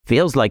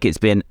feels like it's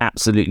been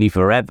absolutely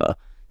forever.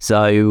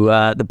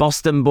 So the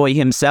Boston boy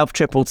himself,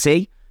 Triple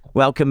T,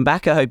 welcome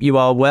back. I hope you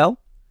are well.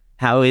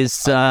 How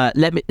is,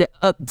 let me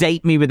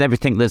update me with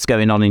everything that's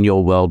going on in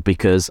your world,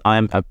 because I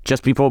am,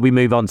 just before we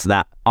move on to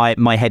that,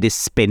 my head is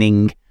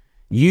spinning.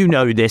 You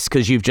know this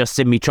because you've just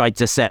seen me try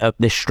to set up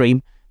this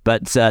stream,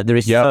 but there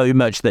is so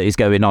much that is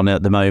going on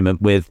at the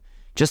moment with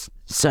just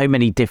so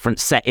many different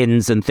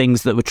settings and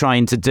things that we're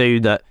trying to do,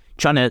 that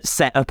trying to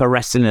set up a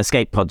Wrestling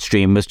Escape Pod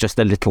stream was just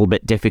a little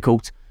bit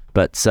difficult.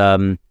 But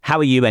how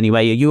are you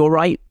anyway? Are you all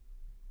right?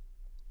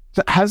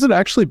 Has it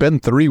actually been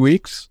 3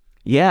 weeks?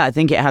 Yeah, I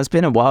think it has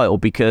been a while,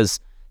 because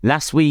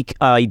last week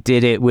I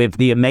did it with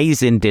the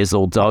amazing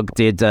Dizzle Dog,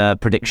 did a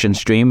prediction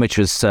stream, which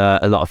was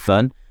a lot of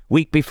fun.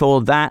 Week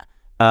before that,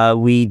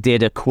 we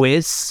did a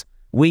quiz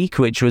week,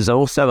 which was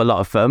also a lot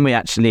of fun.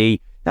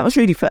 That was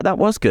really fun. That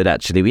was good,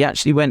 actually. We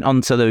actually went on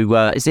to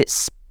the, is it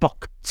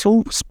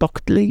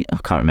Spockly? I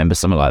can't remember,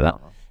 something like that.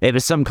 It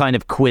was some kind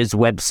of quiz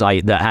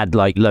website that had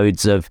like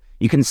loads of,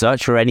 you can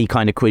search for any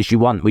kind of quiz you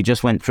want. We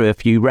just went through a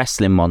few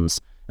wrestling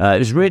ones. It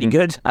was really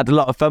good. Had a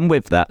lot of fun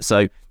with that.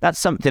 So that's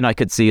something I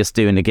could see us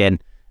doing again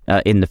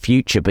in the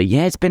future. But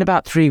yeah, it's been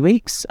about 3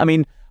 weeks. I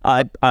mean,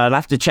 I'll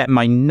have to check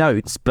my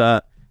notes,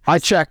 but I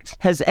checked.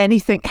 Has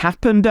anything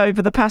happened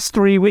over the past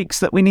 3 weeks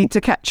that we need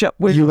to catch up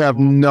with? You have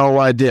no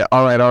idea.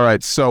 All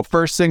right. So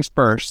first things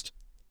first.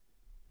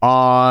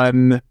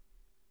 On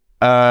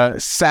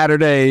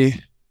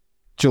Saturday,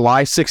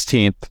 July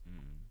 16th,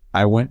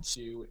 I went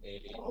to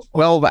a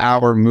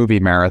 12-hour movie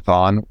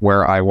marathon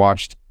where I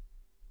watched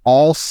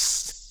all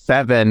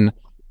 7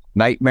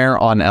 Nightmare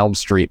on Elm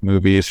Street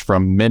movies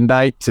from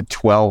midnight to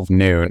 12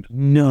 noon.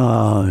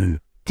 No.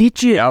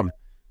 Did you? Yep,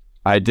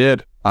 I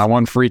did. I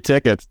won free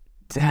tickets.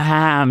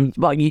 Damn.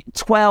 Well,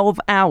 12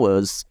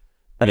 hours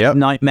of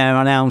Nightmare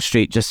on Elm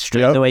Street just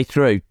straight the way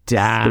through.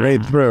 Damn.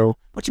 Straight through.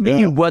 What do you mean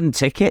you won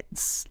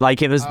tickets?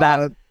 Like it was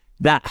that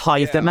high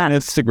of demand?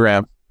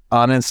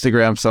 On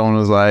Instagram, someone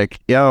was like,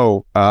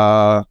 yo,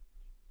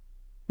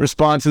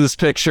 respond to this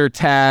picture,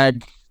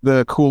 tag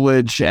the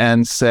Coolidge,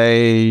 and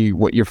say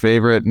what your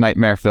favorite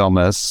Nightmare film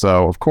is.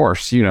 So, of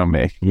course, you know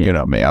me. Yeah. You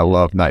know me. I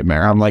love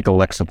Nightmare. I'm like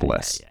Alexa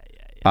Bliss.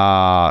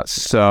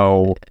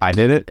 So I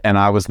did it, and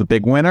I was the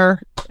big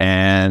winner,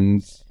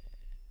 and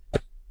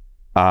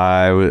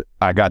I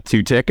got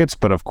 2 tickets,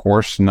 but of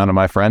course, none of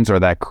my friends are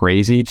that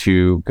crazy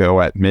to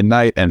go at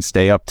midnight and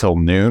stay up till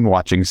noon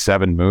watching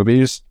 7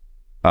 movies.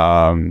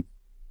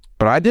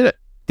 But I did it.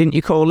 Didn't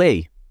you call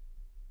Lee?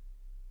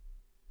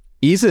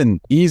 He's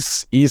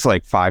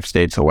like 5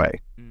 states away.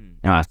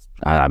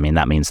 I mean,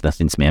 that means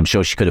nothing to me. I'm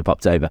sure she could have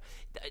popped over.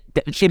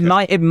 In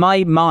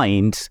my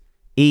mind,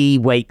 he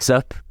wakes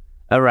up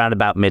around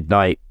about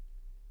midnight.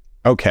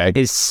 Okay.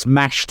 Is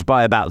smashed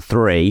by about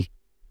 3.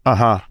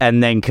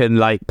 And then can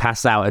like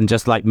pass out and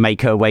just like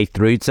make her way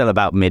through till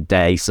about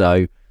midday.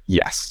 So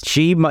yes,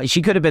 she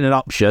could have been an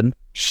option.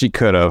 She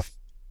could have.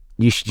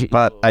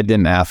 But I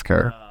didn't ask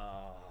her.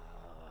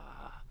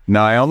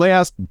 No, I only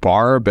asked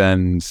Barb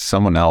and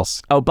someone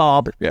else. Oh,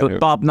 Barb. Yeah, but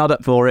Barb not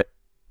up for it.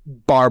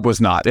 Barb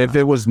was not. If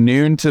it was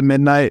noon to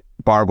midnight,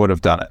 Barb would have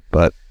done it.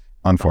 But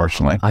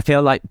unfortunately, I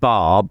feel like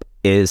Barb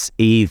is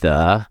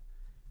either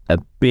a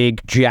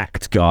big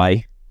jacked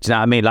guy. Do you know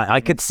what I mean? Like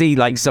I could see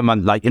like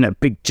someone like,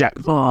 big jack.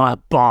 Oh,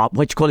 Barb.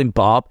 What do you call him?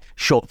 Barb?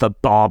 Short for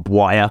barbed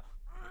wire.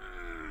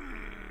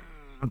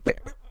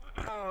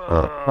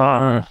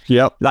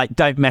 Yep. Like,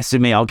 don't mess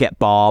with me. I'll get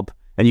Barb.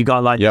 And you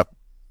got like, yep.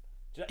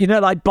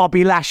 Like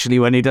Bobby Lashley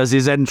when he does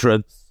his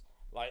entrance.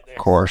 Like this.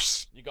 Of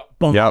course. You got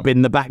Bob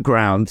in the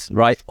background,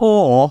 right?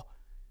 Or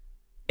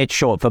it's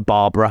short for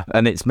Barbara,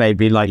 and it's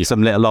maybe like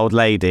some little old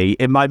lady.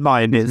 In my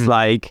mind, it's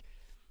like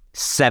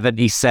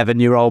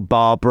 77-year-old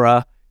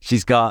Barbara.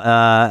 She's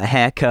got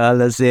hair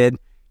curlers in.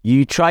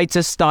 You try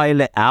to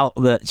style it out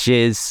that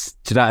she's,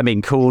 do you know what I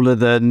mean, cooler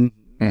than,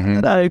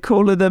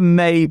 cooler than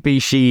maybe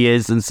she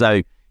is, and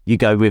so you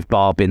go with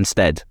Barb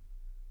instead.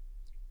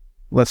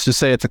 Let's just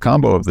say it's a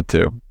combo of the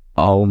two.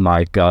 Oh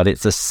my God,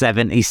 it's a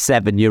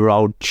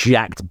 77-year-old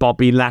jacked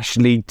Bobby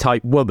Lashley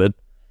type woman.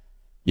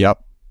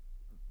 Yep.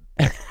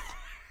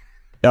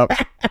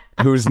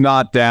 Who's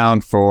not down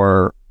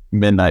for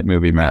midnight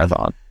movie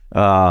marathon.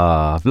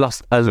 I've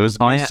lost.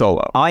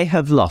 Solo. I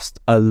have lost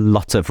a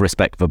lot of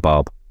respect for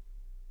Barb.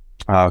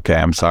 Okay,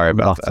 I'm sorry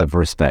about that. A lot of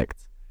respect.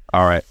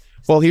 All right.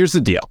 Well, here's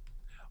the deal.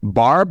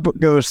 Barb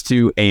goes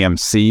to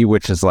AMC,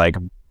 which is like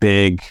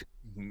big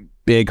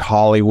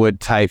Hollywood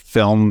type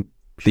film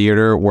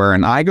theater,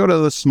 wherein I go to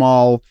the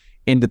small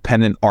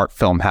independent art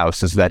film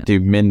houses that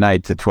do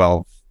midnight to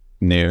 12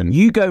 noon.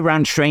 You go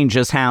around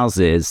strangers'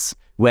 houses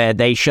where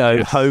they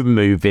show home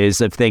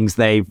movies of things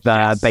they've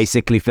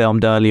basically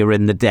filmed earlier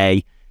in the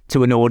day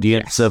to an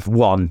audience of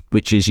 1,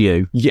 which is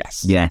you.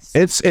 Yes.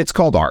 It's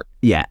called art.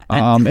 Yeah.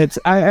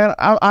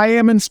 I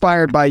am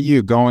inspired by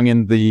you going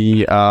in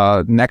the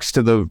next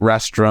to the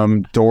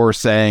restroom door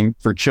saying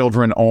for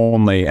children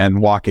only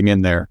and walking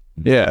in there.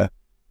 Yeah.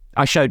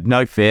 I showed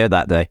no fear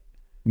that day.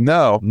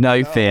 No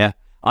fear.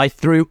 I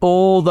threw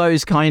all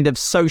those kind of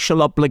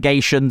social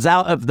obligations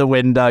out of the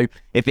window.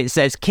 If it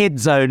says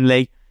kids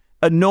only,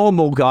 a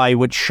normal guy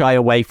would shy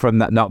away from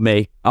that, not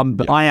me.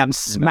 I am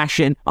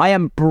smashing, I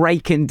am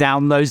breaking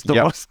down those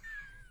doors.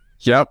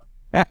 Yep.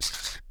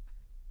 It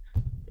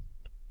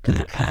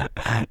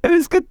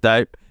was good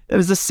though. There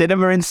was a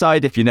cinema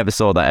inside if you never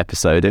saw that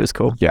episode. It was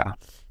cool. Yeah.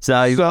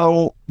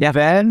 So yeah.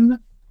 Then,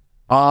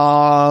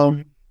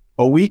 a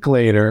week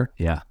later,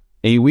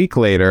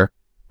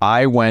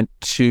 I went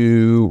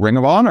to Ring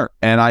of Honor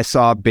and I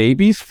saw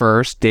Baby's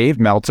first Dave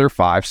Meltzer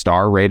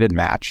 5-star rated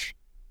match.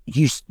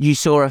 You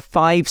saw a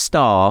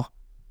 5-star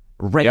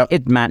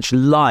rated match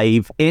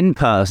live in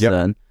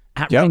person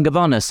at Ring of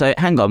Honor. So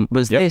hang on,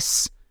 was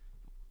this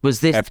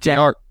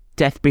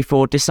Death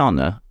Before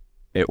Dishonor?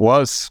 It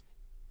was.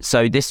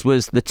 So this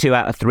was the 2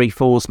 out of 3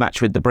 falls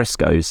match with the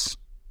Briscoes.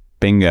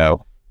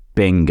 Bingo.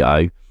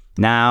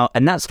 Now,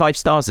 and that's 5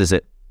 stars, is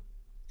it?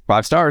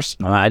 5 stars.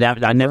 I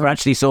never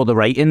actually saw the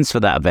ratings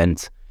for that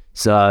event.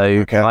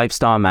 So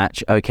 5-star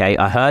match. Okay,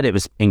 I heard it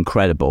was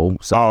incredible.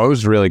 So. It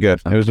was really good.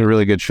 It was a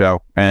really good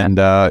show. And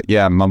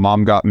my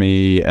mom got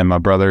me and my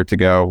brother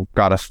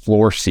got us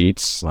floor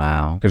seats.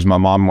 Wow. Because my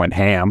mom went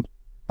ham.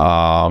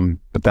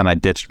 But then I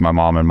ditched my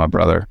mom and my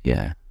brother.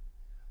 Yeah.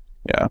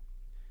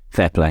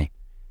 Fair play. Yeah.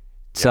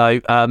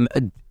 So,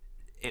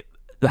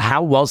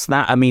 how was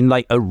that? I mean,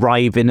 like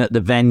arriving at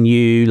the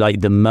venue,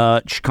 like the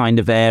merch kind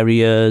of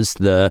areas,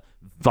 the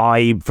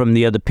vibe from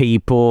the other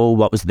people.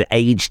 What was the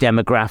age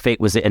demographic?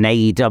 Was it an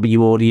AEW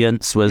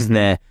audience? Was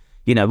there,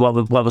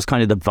 what was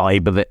kind of the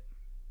vibe of it?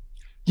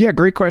 Yeah,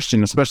 great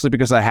question, especially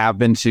because I have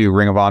been to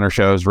Ring of Honor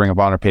shows, Ring of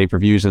Honor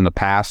pay-per-views in the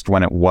past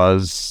when it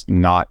was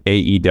not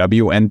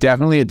AEW, and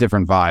definitely a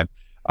different vibe.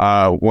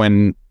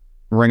 When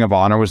Ring of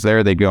Honor was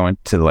there, they'd go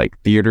into like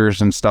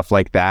theaters and stuff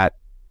like that,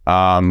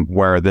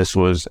 where this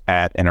was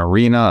at an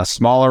arena, a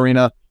small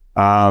arena.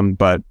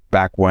 But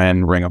back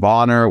when Ring of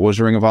Honor was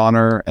Ring of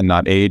Honor and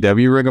not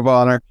AEW Ring of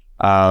Honor,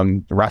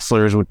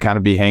 wrestlers would kind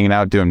of be hanging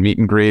out doing meet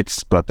and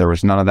greets, but there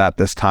was none of that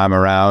this time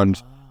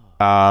around.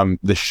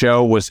 The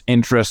show was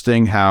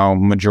interesting how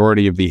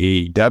majority of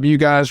the AEW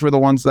guys were the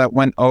ones that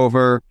went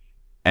over,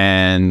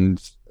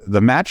 and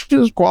the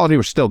matches quality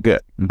was still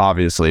good,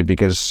 obviously,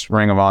 because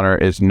Ring of Honor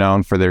is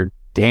known for their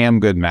damn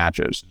good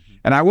matches.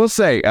 And I will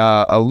say,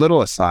 a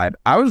little aside,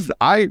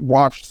 I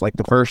watched like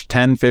the first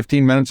 10,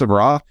 15 minutes of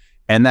Raw,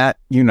 and that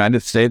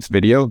United States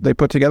video they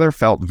put together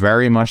felt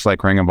very much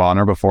like Ring of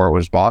Honor before it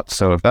was bought.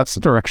 So if that's the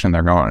direction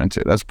they're going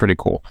into, that's pretty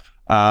cool.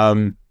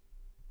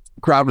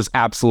 Crowd was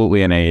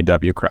absolutely an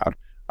AEW crowd.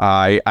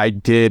 I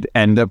did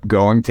end up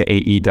going to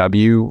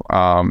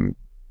AEW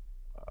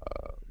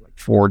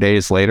 4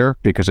 days later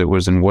because it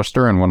was in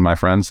Worcester and one of my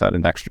friends had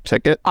an extra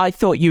ticket. I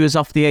thought you was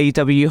off the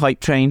AEW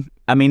hype train.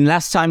 I mean,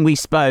 last time we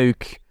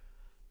spoke,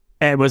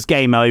 it was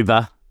game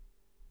over.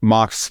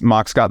 Mox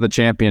got the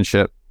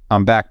championship.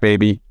 I'm back,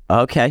 baby.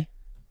 Okay.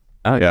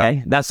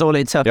 Yeah. That's all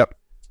it took. Yep.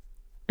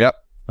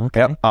 Okay.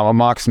 Yep. I'm a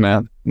Mox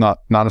man, not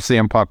a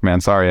CM Punk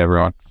man. Sorry,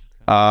 everyone.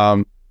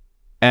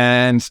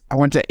 And I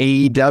went to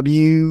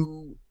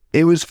AEW.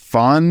 It was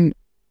fun,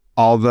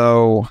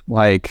 although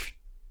like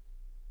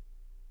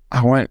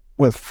I went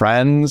with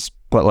friends,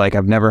 but like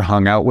I've never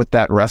hung out with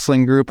that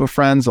wrestling group of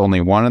friends,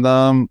 only one of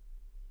them.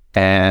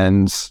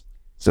 And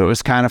so it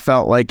was kind of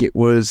felt like it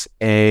was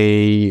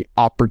a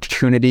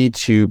opportunity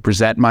to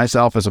present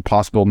myself as a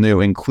possible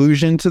new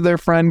inclusion to their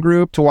friend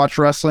group to watch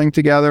wrestling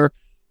together.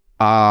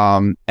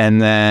 And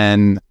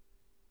then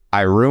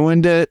I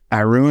ruined it. I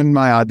ruined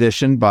my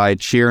audition by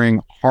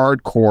cheering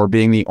hardcore,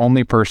 being the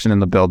only person in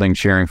the building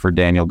cheering for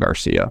Daniel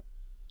Garcia.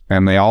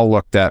 And they all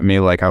looked at me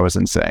like I was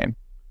insane.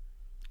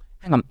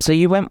 Hang on. So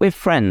you went with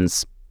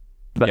friends,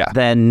 but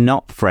they're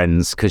not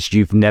friends because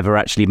you've never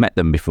actually met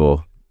them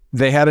before.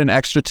 They had an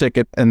extra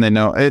ticket and they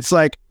know it's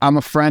like I'm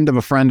a friend of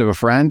a friend of a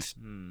friend.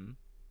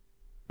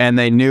 And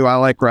they knew I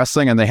like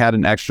wrestling and they had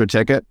an extra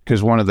ticket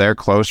because one of their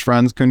close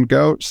friends couldn't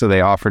go. So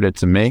they offered it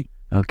to me.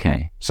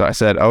 Okay. So I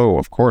said, oh,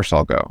 of course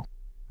I'll go.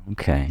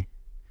 Okay.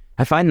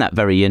 I find that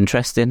very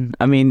interesting.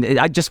 I mean,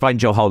 I just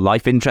find your whole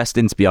life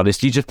interesting, to be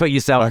honest. You just put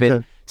yourself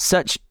in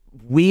such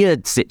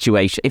weird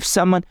situation. If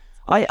someone,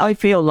 I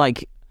feel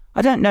like,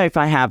 I don't know if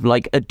I have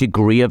like a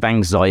degree of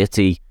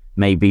anxiety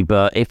maybe,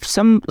 but if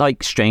some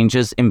like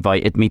strangers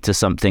invited me to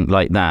something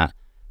like that,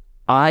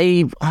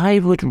 I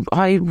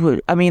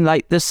would, I mean,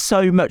 like there's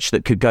so much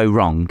that could go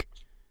wrong.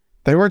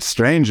 They weren't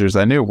strangers.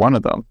 I knew one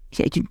of them.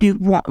 Yeah, you knew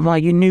one. Well,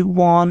 you knew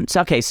one.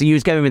 So, okay, so you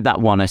was going with that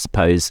one, I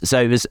suppose.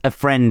 So it was a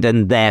friend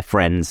and their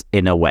friends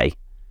in a way.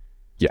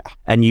 Yeah.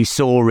 And you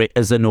saw it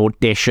as an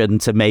audition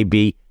to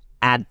maybe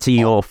add to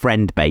your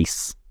friend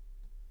base.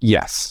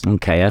 Yes.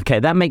 Okay,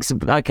 that makes...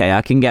 Okay,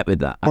 I can get with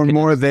that. Or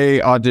more they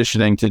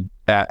auditioning to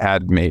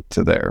add me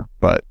to their,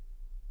 but...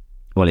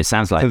 Well, it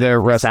sounds like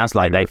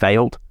they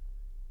failed.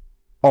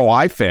 Oh,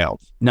 I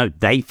failed. No,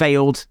 they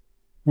failed.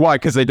 Why?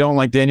 Because they don't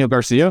like Daniel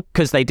Garcia?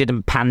 Because they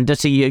didn't pander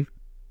to you.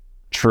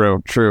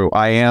 True.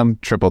 I am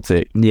Triple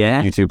T.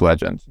 Yeah. YouTube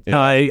legend.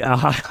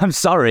 Yeah. I'm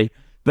sorry,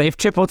 but if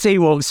Triple T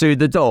walks through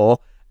the door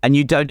and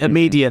you don't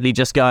immediately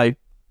just go,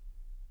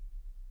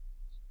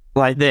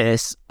 like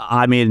this.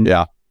 I mean,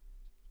 Yeah.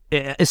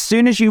 as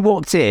soon as you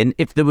walked in,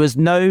 if there was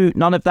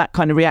none of that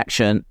kind of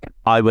reaction,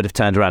 I would have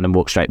turned around and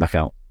walked straight back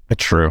out.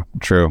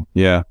 True.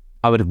 Yeah.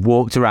 I would have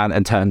walked around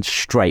and turned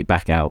straight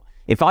back out.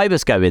 If I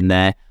was going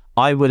there,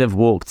 I would have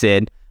walked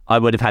in. I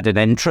would have had an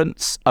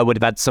entrance. I would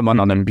have had someone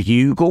on a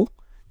bugle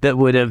that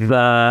would have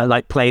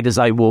like played as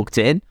I walked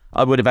in.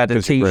 I would have had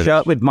a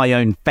T-shirt with my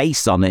own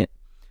face on it.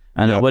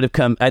 And I would have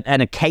come,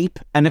 and a cape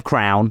and a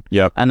crown.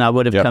 Yep. And I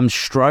would have come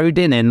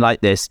striding in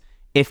like this.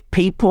 If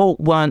people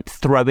weren't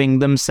throwing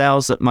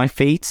themselves at my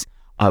feet,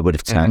 I would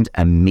have turned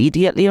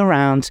immediately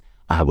around.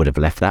 I would have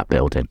left that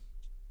building.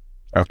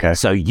 Okay.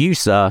 So you,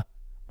 sir,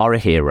 are a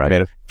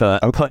hero for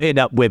putting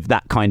up with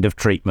that kind of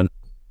treatment.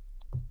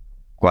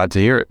 Glad to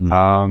hear it.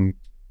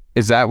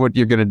 Is that what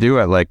you're going to do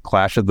at like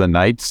Clash of the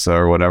Knights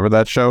or whatever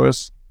that show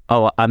is?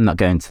 Oh, I'm not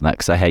going to that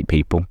because I hate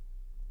people.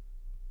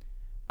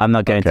 I'm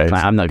not going to.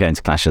 I'm not going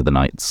to Clash of the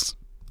Knights.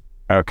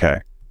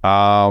 Okay.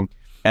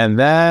 And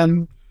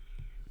then,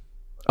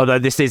 although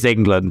this is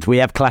England, we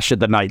have Clash of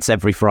the Knights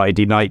every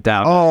Friday night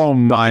down. Oh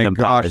my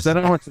gosh! Then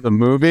I went to the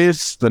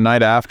movies the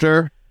night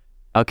after.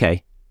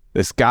 Okay.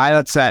 This guy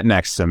that sat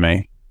next to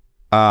me,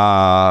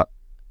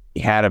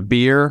 he had a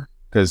beer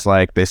because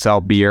like they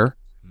sell beer.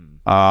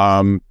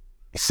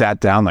 He sat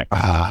down like,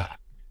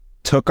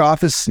 took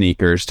off his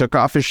sneakers, took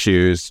off his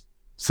shoes,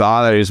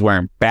 saw that he was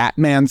wearing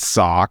Batman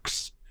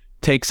socks,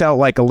 takes out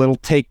like a little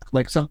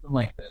like something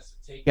like this,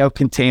 takeout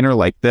container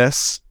like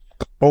this,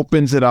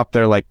 opens it up,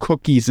 there like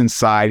cookies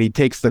inside. He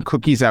takes the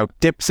cookies out,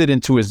 dips it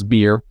into his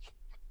beer,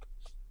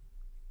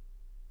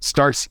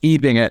 starts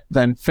eating it,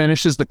 then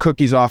finishes the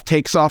cookies off,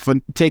 takes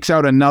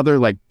out another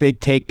like big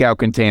takeout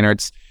container.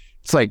 It's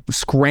like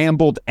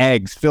scrambled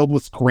eggs, filled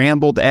with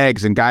scrambled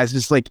eggs, and guys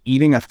just like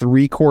eating a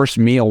 3-course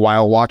meal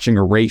while watching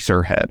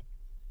Eraserhead.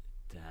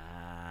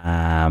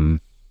 Yeah.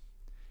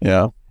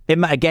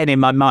 In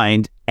my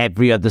mind,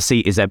 every other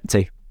seat is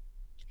empty.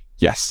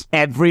 Yes.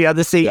 Every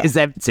other seat is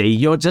empty.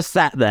 You're just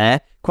sat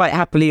there quite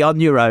happily on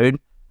your own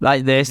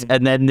like this,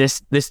 and then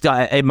this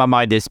guy in my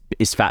mind is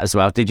fat as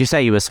well. Did you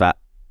say he was fat?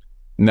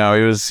 No,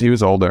 he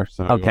was older.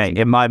 So okay,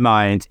 in my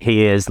mind,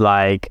 he is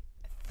like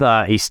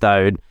 30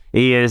 stone.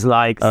 He is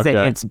like,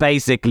 it's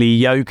basically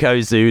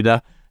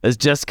Yokozuna has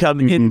just come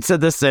into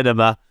the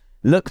cinema,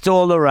 looked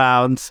all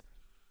around,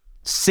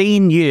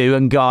 seen you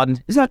and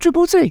gone, is that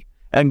Triple T?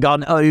 And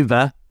gone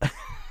over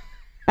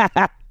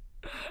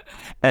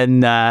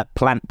and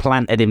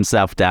planted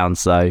himself down.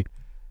 So,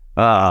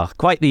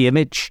 quite the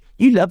image.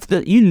 You love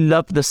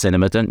the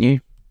cinema, don't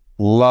you?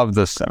 Love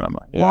the cinema.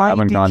 Yeah, Why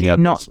did you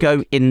not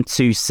go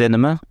into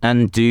cinema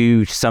and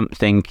do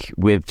something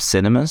with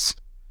cinemas?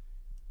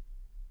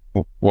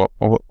 What?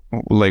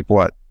 Like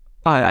what?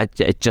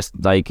 It just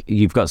like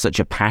you've got such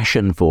a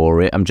passion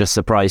for it. I'm just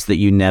surprised that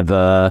you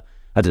never.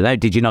 I don't know.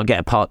 Did you not get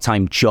a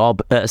part-time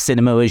job at a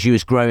cinema as you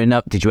was growing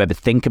up? Did you ever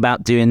think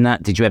about doing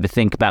that? Did you ever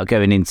think about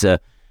going into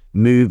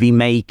movie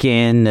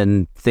making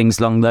and things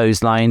along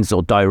those lines,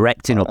 or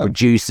directing, or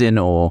producing,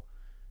 or?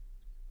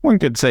 One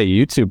could say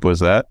YouTube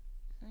was that.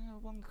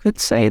 One could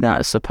say that,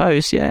 I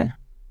suppose. Yeah.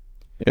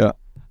 Yeah.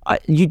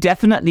 You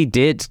definitely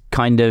did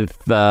kind of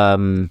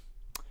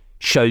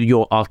show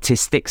your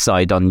artistic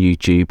side on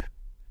YouTube,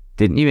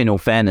 didn't you? In all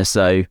fairness,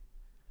 so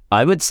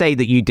I would say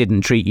that you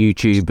didn't treat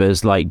YouTube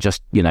as like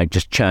just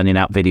churning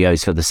out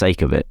videos for the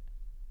sake of it.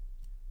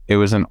 It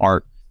was an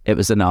art. It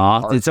was an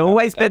art. It's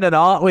always been an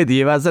art with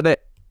you, hasn't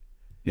it?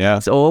 Yeah.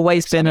 It's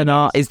always been an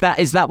art. Is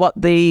that what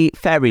the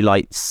fairy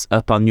lights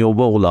up on your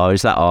wall are?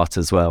 Is that art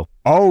as well?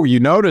 Oh,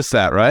 you noticed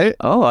that, right?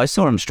 Oh, I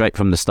saw them straight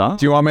from the start.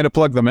 Do you want me to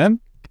plug them in?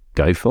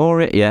 Go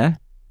for it, yeah.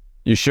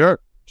 You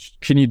sure?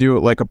 Can you do it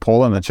like a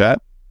poll in the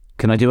chat?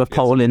 Can I do a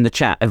poll in the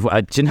chat?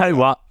 Do you know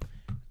what?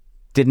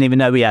 Didn't even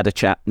know we had a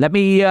chat. Let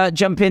me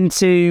jump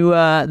into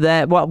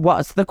there.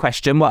 What's the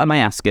question? What am I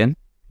asking?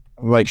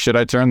 Like, should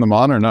I turn them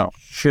on or no?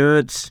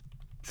 Should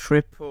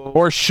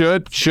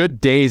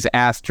Days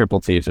ask Triple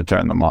T to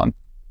turn them on?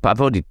 But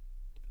I've already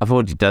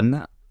done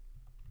that.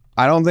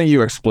 I don't think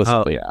you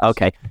explicitly asked.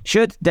 Okay.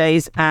 Should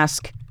Days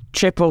ask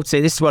Triple T?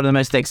 This is one of the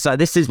most exciting.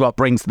 This is what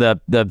brings the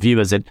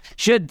viewers in.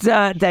 Should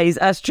Days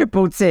ask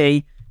Triple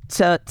T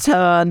to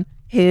turn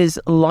his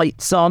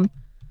lights on?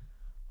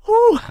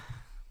 Whew.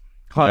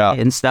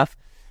 And stuff.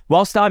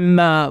 Whilst I'm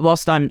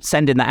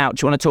sending that out,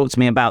 do you want to talk to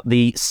me about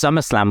the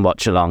SummerSlam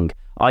watch along?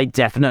 I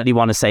definitely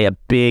want to say a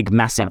big,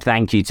 massive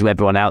thank you to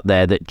everyone out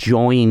there that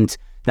joined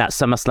that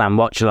SummerSlam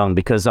watch along,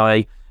 because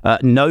I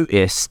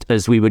noticed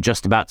as we were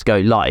just about to go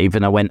live,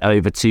 and I went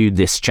over to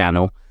this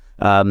channel,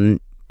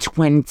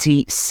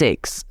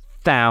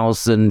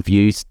 26,000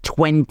 views.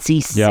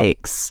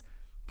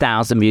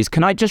 26,000 views.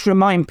 Can I just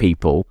remind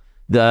people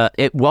that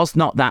it was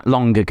not that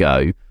long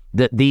ago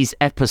that these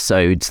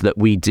episodes that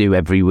we do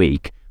every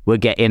week were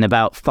getting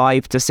about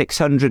 500 to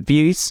 600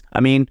 views.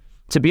 I mean,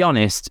 to be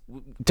honest,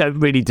 don't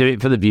really do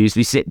it for the views.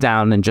 We sit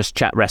down and just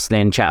chat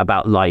wrestling, chat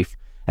about life,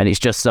 and it's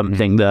just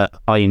something that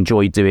I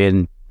enjoy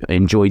doing,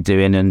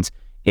 and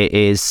it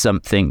is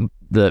something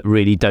that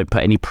really don't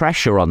put any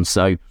pressure on.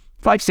 So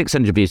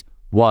 500-600 views,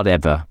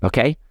 whatever,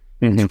 okay?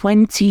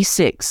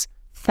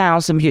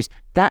 26,000 views.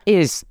 That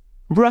is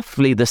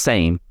roughly the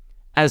same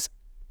as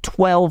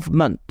 12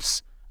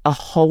 months, a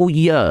whole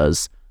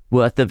year's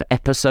worth of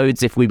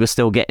episodes if we were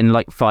still getting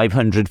like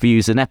 500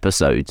 views an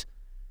episode.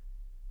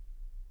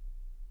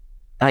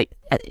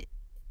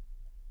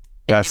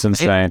 That's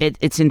insane.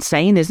 It's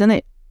insane, isn't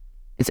it?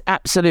 It's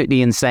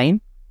absolutely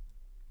insane.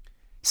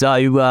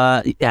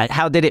 So,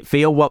 how did it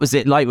feel? What was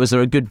it like? Was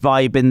there a good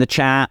vibe in the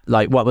chat?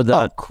 Like, what were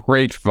the...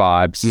 great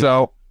vibes.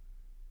 So,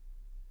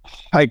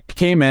 I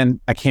came in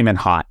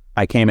hot.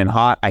 I came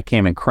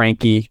in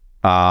cranky.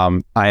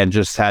 I had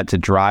just had to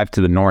drive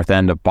to the north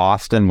end of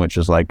Boston, which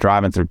is like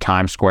driving through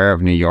Times Square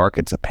of New York.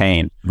 It's a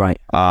pain. Right.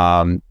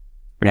 And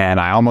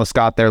I almost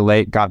got there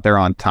late, got there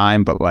on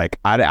time, but like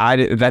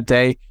I that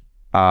day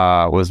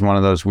was one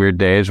of those weird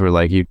days where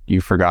like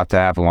you forgot to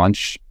have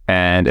lunch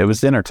and it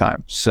was dinner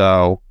time.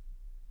 So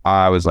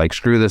I was like,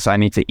 screw this. I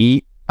need to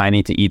eat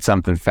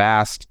something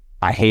fast.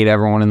 I hate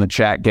everyone in the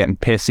chat getting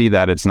pissy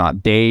that it's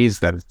not days,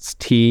 that it's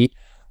tea.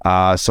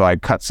 So I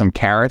cut some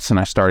carrots and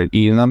I started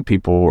eating them.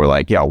 People were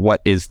like, yo,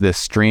 what is this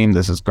stream?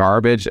 This is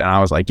garbage. And I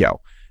was like,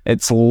 yo,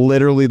 it's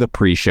literally the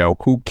pre-show.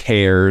 Who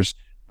cares?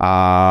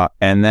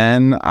 And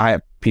then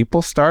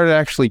people started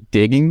actually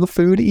digging the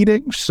food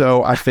eating.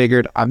 So I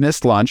figured I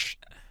missed lunch.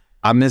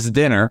 I missed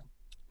dinner.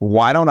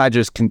 Why don't I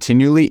just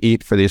continually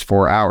eat for these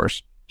 4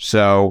 hours?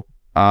 So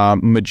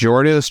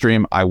majority of the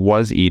stream, I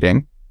was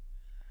eating.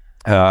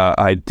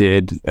 I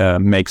did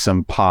make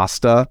some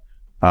pasta.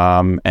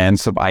 And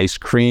some ice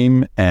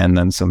cream and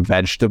then some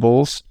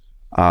vegetables.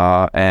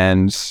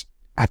 And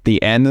at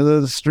the end of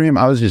the stream,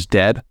 I was just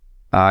dead.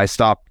 I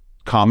stopped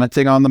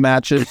commenting on the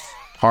matches.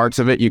 Parts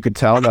of it, you could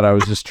tell that I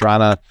was just trying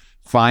to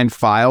find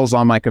files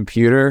on my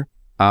computer.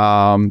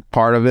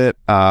 Part of it,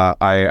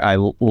 I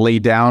lay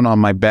down on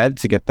my bed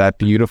to get that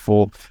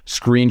beautiful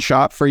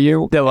screenshot for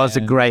you. There was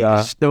a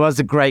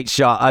great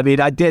shot. I mean,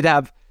 I did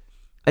have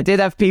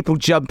people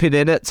jumping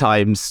in at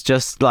times,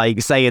 just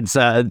like saying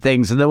certain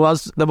things, and there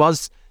was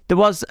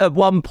at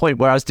one point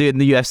where I was doing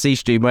the UFC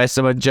stream where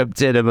someone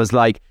jumped in and was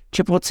like,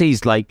 Triple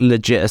T's like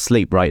legit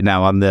asleep right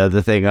now on the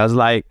other thing. I was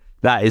like,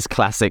 that is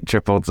classic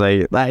Triple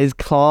T. That is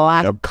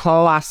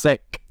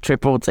classic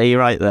Triple T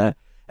right there.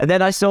 And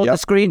then I saw the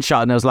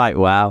screenshot and I was like,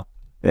 wow,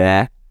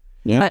 yeah.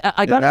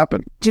 I got,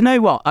 happened. Do you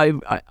know what?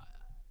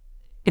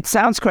 It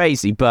sounds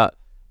crazy, but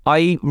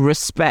I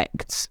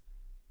respect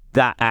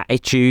that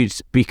attitude,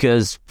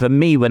 because for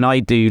me, when I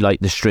do like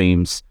the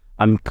streams,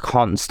 I'm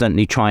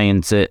constantly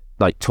trying to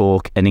like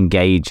talk and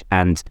engage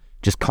and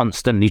just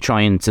constantly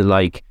trying to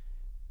like,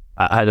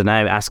 I don't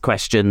know, ask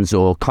questions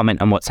or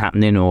comment on what's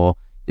happening, or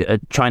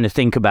trying to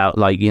think about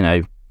like, you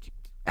know,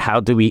 how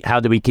do we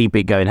keep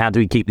it going? How do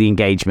we keep the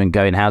engagement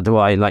going? How do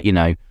I like, you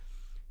know,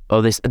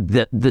 all this,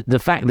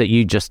 the fact that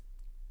you just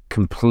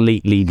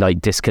completely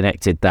like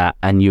disconnected that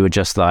and you were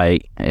just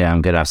like, yeah,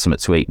 I'm going to have something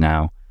to eat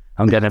now.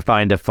 I'm going to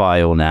find a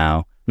file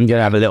now. I'm going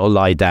to have a little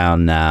lie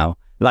down now.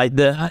 Like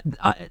I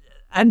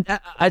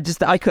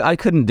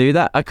couldn't do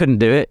that. I couldn't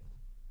do it.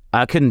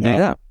 I couldn't do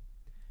that.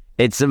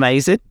 It's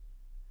amazing.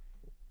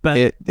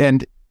 But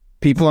and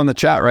people in the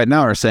chat right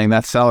now are saying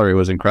that celery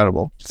was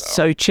incredible.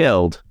 So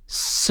chilled.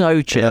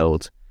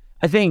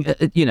 I think,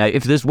 you know,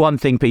 if there's one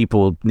thing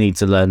people need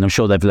to learn, I'm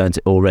sure they've learned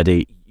it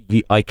already.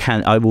 I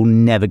will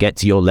never get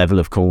to your level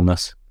of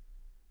coolness.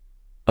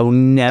 I will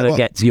never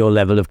get to your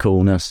level of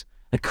coolness.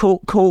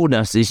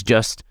 Coolness is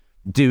just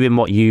doing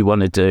what you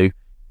want to do,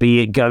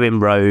 going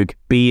rogue,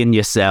 being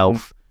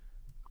yourself.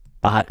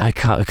 I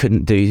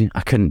couldn't do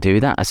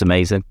that. That's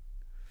amazing.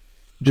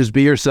 Just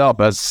be yourself,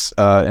 as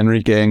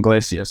Enrique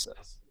Iglesias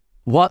says.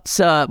 What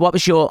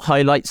was your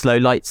highlights,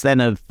 lowlights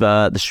then of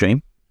the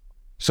stream?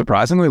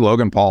 Surprisingly,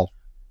 Logan Paul.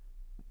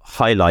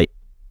 Highlight.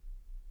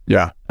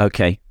 Yeah.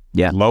 Okay.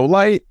 Yeah.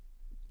 Lowlight.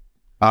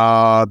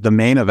 The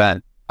main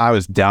event. I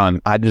was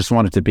done. I just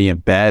wanted to be in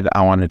bed.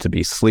 I wanted to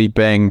be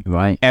sleeping.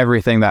 Right.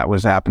 Everything that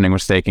was happening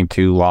was taking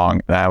too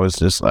long. I was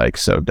just like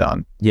so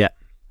done. Yeah.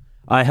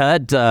 I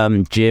heard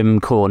Jim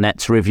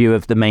Cornette's review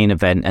of the main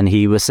event, and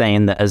he was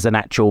saying that as an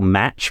actual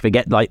match,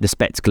 forget like the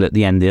spectacle at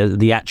the end,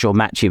 the actual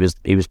match he was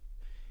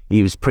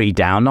pretty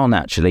down on.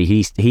 Actually,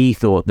 he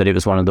thought that it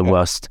was one of the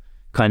worst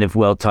kind of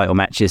world title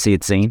matches he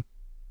had seen.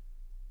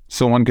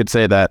 So one could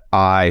say that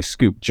I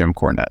scooped Jim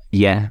Cornette.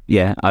 Yeah.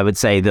 I would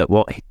say that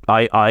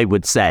I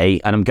would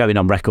say, and I'm going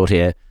on record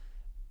here,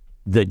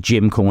 that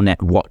Jim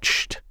Cornette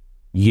watched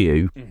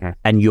you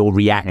and your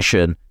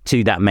reaction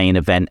to that main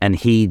event, and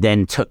he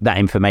then took that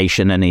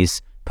information and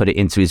he's put it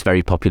into his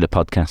very popular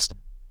podcast.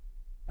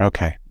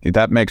 Okay,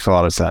 that makes a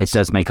lot of sense. It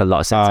does make a lot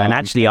of sense, and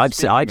actually,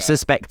 I've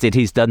suspected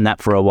he's done that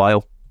for a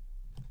while.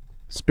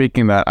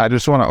 Speaking of that, I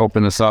just want to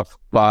open this up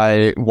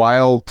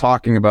while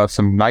talking about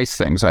some nice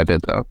things I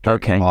did though.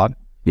 Okay.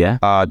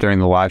 Yeah. During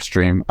the live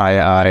stream,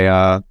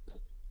 I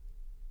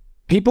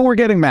people were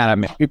getting mad at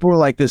me. People were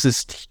like, "This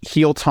is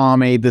heel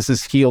Tommy. This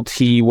is heel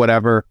T.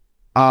 Whatever."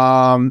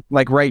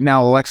 Like right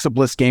now, Alexa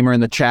Bliss Gamer in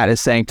the chat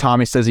is saying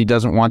Tommy says he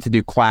doesn't want to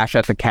do Clash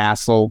at the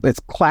Castle. It's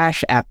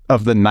Clash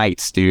of the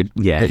Knights, dude.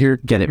 Yeah.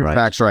 Get it right.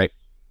 Facts right.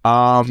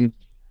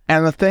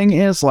 And the thing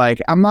is,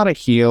 like, I'm not a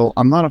heel.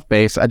 I'm not a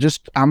face.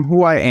 I'm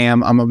who I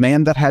am. I'm a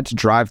man that had to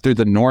drive through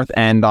the North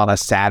End on a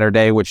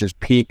Saturday, which is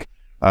peak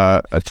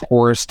a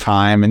tourist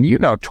time. And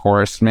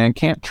tourists, man,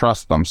 can't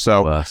trust them.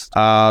 So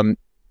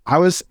I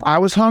was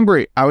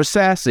hungry. I was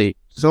sassy.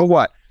 So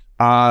what?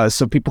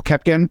 So people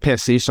kept getting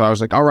pissy. So I was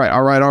like, all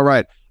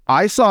right.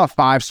 I saw a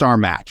 5-star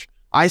match.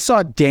 I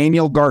saw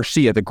Daniel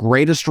Garcia, the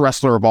greatest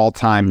wrestler of all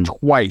time,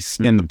 twice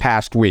in the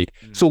past week.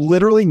 So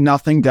literally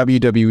nothing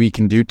WWE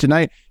can do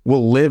tonight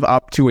will live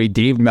up to a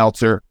Dave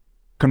Meltzer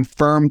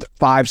confirmed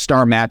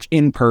 5-star match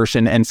in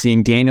person and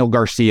seeing Daniel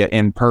Garcia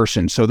in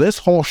person. So this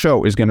whole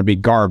show is going to be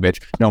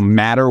garbage no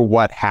matter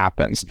what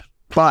happens.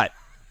 But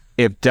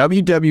if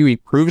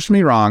WWE proves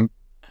me wrong,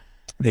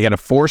 they get a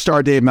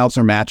 4-star Dave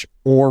Meltzer match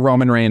or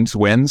Roman Reigns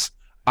wins,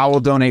 I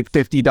will donate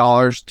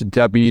 $50 to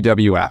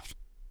WWF.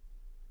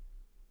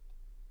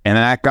 And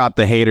that got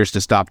the haters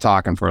to stop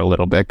talking for a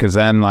little bit, because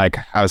then, I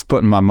was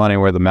putting my money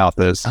where the mouth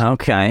is.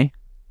 Okay.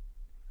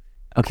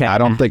 I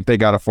don't think they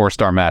got a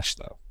 4-star match,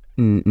 though.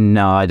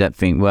 No, I don't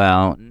think.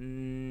 Well,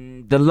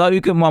 the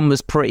Logan one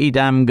was pretty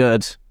damn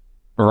good.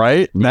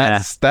 Right?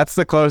 That's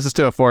the closest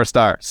to a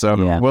 4-star.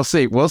 So we'll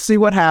see. We'll see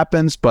what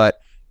happens,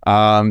 but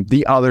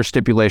the other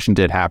stipulation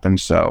did happen,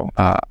 so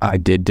I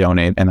did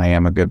donate, and I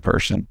am a good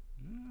person.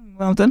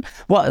 Well done.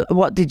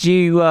 What did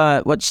you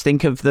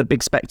think of the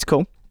big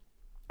spectacle?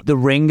 The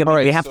ring.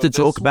 We have to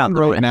talk about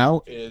the right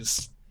now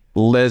is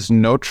Les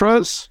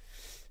Notras.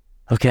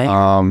 Okay.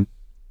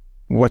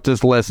 What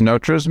does Les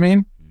Notras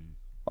mean?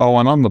 Oh,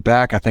 and on the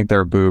back, I think there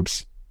are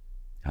boobs.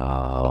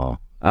 Oh,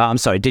 I'm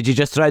sorry. Did you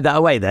just throw that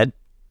away then?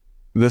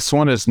 This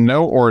one is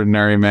No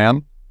Ordinary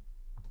Man.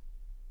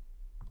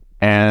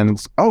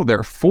 And, there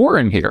are 4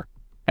 in here.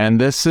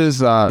 And this is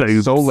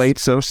So Late,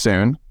 So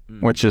Soon,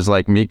 which is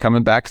like me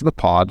coming back to the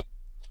pod.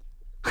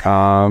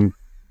 And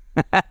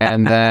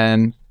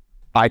then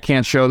I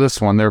can't show this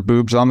one. There are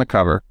boobs on the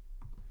cover.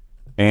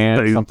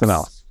 And something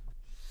else.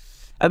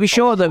 Are we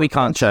sure that we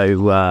can't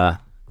show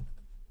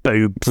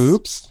boobs?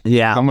 Boobs?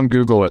 Yeah. Someone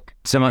Google it.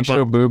 Someone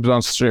show boobs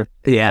on stream.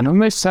 Yeah. And then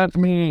they sent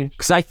me...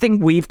 Because I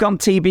think we've gone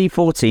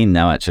TB14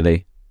 now,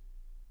 actually.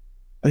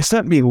 They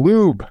sent me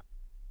lube.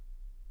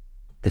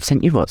 They've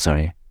sent you what,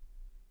 sorry?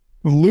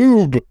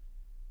 Lube.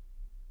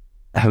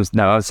 I'm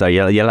sorry.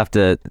 You'll have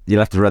to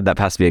run that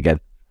past me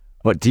again.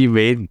 What do you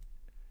mean?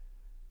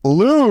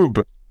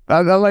 Lube.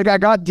 I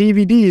got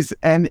DVDs,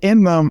 and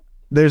in them,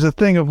 there's a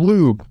thing of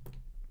lube.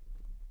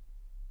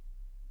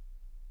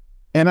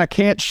 And I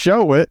can't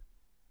show it,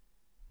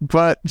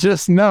 but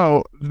just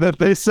know that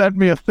they sent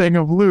me a thing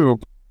of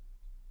lube.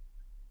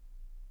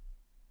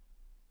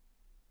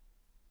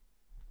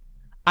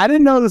 I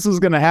didn't know this was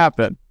going to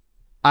happen.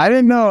 I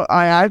didn't know.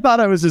 I thought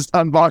I was just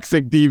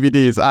unboxing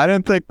DVDs. I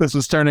didn't think this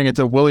was turning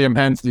into William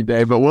Hensey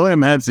Day, but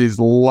William Hensey's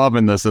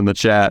loving this in the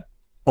chat.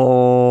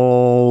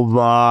 Oh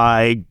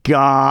my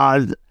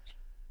God.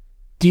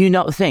 Do you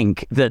not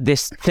think that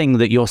this thing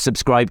that you're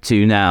subscribed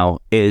to now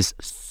is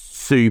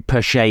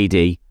super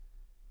shady?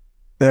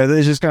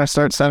 They're just going to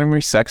start sending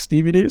me sex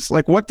DVDs?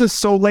 Like, what does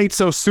So Late,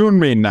 So Soon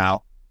mean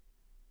now?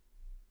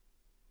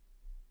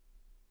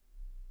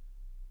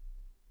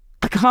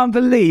 I can't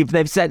believe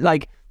they've said,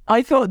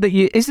 I thought that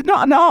is it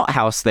not an art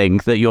house thing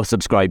that you're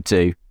subscribed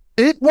to?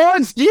 It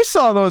was. You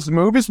saw those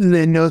movies.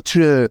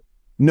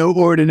 No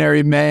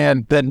Ordinary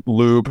Man, then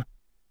lube.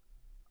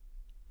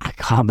 I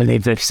can't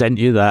believe they've sent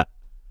you that.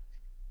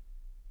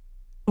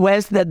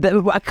 Where's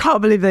I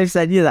can't believe they've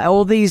sent you that.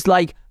 All these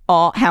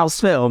art house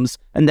films,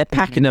 and they're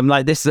packing them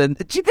like this. And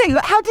do you think,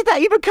 how did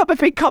that even come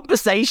up in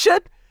conversation?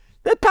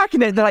 They're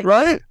packing it. They're like,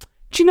 right?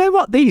 Do you know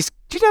what these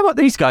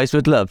guys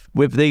would love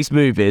with these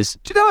movies?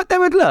 Do you know what they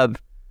would love?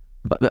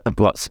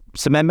 What?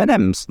 Some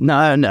M&Ms?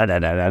 No,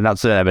 not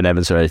some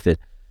M&Ms or anything.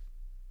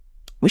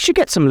 We should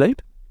get some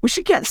lube.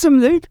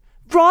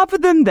 Rather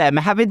than them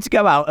having to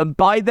go out and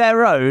buy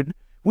their own,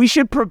 we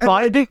should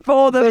provide it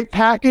for them. They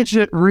package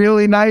it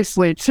really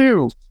nicely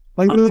too.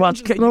 You've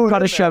got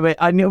to show it.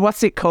 I know.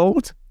 What's it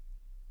called?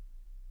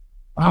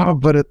 Oh,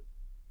 but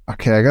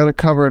okay, I got to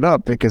cover it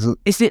up because...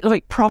 Is it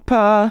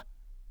proper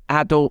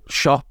adult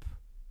shop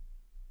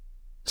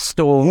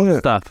store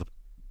stuff?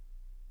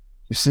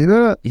 You see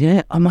that?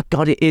 Yeah. Oh my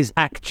God, it is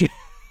actually...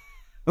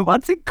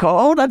 What's it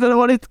called? I don't know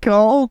what it's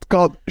called. It's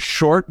called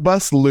Short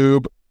Bus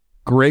Lube,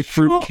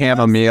 Grapefruit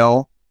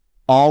Chamomile,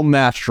 all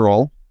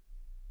natural.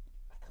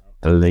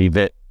 Believe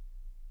it.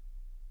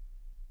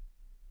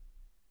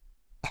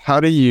 How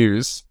to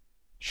use.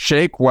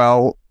 Shake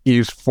well.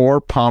 Use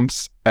 4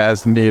 pumps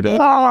as needed.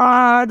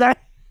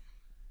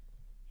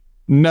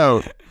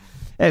 Note.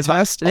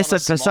 Listen,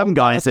 for some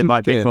guys, it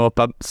might be 4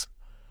 pumps.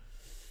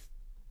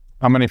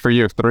 How many for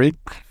you? 3?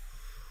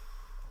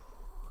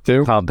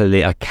 2?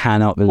 I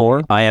cannot believe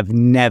 4? I have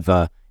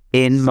never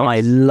in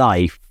my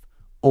life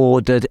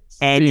ordered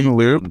any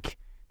lube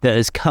that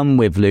has come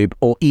with lube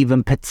or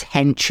even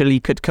potentially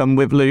could come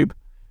with lube.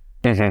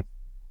 Mm-hmm.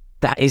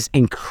 That is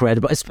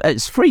incredible.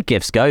 It's free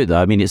gifts go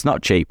though. I mean, it's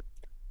not cheap.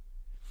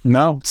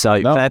 No.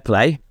 So fair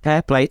play.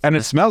 And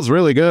it smells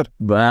really good.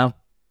 Well,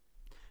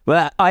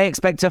 Well, I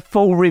expect a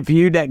full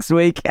review next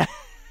week.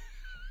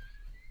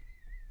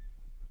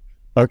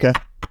 Okay.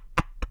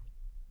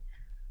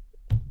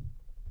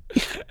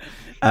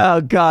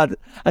 Oh, God.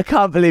 I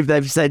can't believe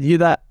they've sent you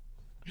that.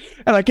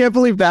 And I can't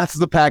believe that's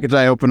the package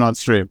I opened on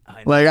stream.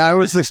 Like, I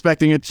was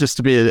expecting it just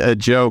to be a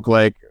joke,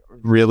 like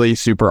really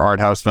super art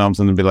house films,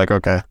 and then be like,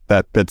 okay,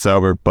 that bit's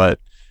over. But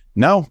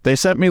no, they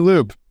sent me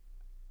lube.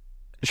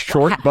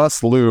 Short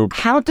bus lube.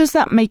 How does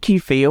that make you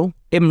feel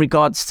in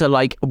regards to,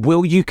 like,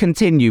 will you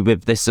continue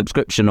with this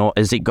subscription, or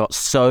has it got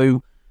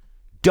so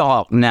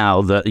dark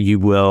now that you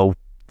will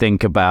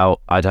think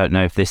about, I don't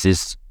know if this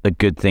is a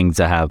good thing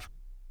to have?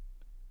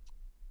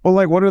 Well,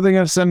 like, what are they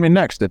going to send me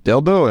next? A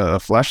dildo? A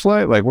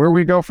fleshlight? Like, where do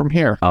we go from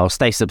here? Oh,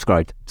 stay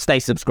subscribed. Stay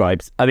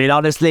subscribed. I mean,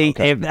 honestly,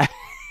 if,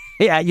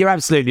 yeah, you're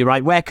absolutely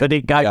right. Where could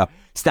it go? Yeah.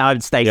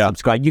 Stay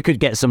subscribed. You could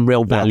get some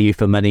real value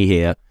for money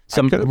here.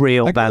 Some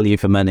real value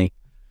for money.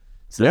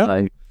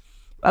 So,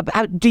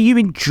 do you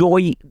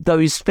enjoy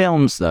those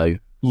films, though?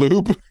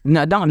 Lube?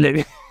 No, not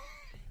lube.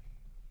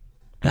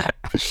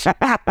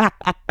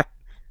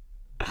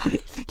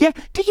 Yeah,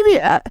 do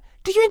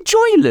you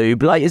enjoy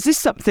lube? Like, is this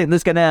something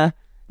that's gonna?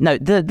 No,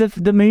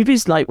 the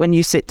movies, like, when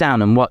you sit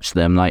down and watch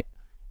them, like,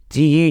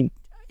 do you?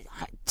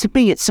 To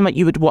me, it's something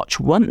you would watch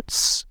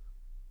once.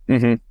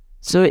 Mm-hmm.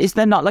 So, is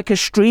there not like a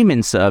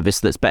streaming service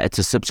that's better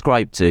to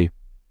subscribe to?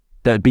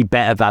 That would be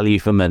better value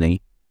for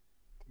money.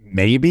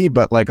 Maybe,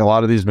 but like a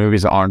lot of these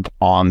movies aren't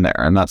on there,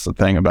 and that's the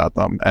thing about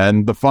them.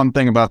 And the fun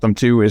thing about them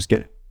too is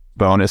get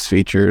bonus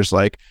features.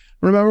 Like,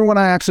 remember when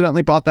I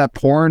accidentally bought that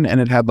porn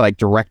and it had like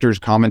director's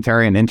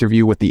commentary and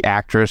interview with the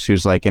actress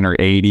who's like in her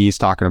 80s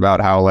talking about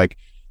how like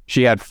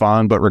she had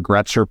fun but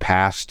regrets her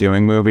past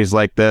doing movies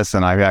like this,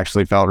 and I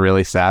actually felt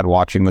really sad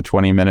watching the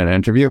 20-minute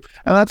interview.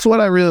 And that's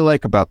what I really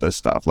like about this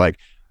stuff. Like,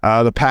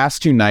 the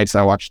past 2 nights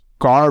I watched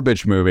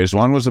garbage movies.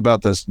 One was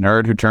about this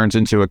nerd who turns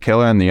into a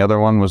killer, and the other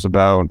one was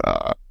about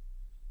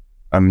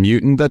a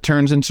mutant that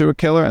turns into a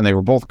killer, and they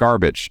were both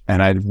garbage,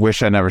 and I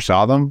wish I never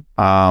saw them.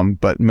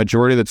 But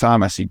majority of the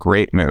time I see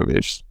great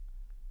movies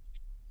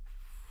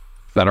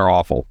that are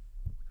awful.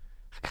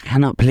 I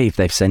cannot believe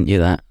they've sent you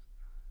that.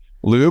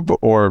 Lube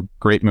or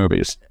great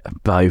movies?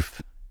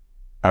 Both.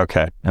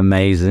 Okay.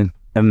 Amazing.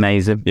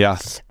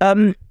 Yes.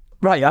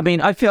 Right, I mean,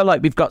 I feel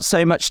like we've got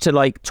so much to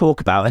like talk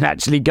about and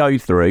actually go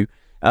through.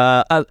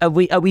 Are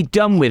we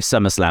done with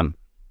SummerSlam?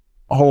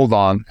 Hold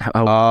on.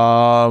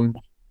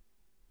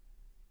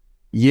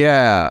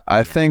 Yeah,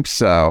 I think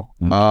so.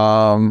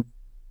 Yeah,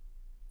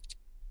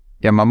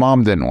 my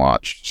mom didn't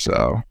watch,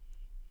 so.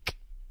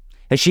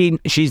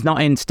 She's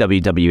not into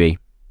WWE.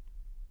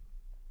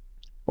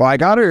 Well, I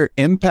got her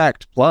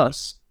Impact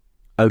Plus,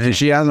 and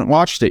she hasn't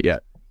watched it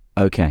yet.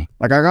 Okay.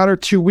 Like, I got her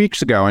 2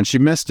 weeks ago, and she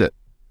missed it.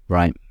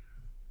 Right.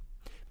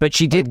 But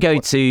she did go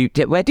to...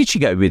 Where did she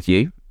go with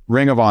you?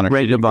 Ring of Honor.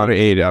 Ring of Honor.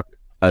 Okay.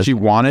 She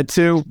wanted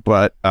to,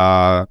 but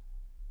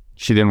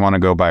she didn't want to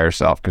go by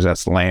herself because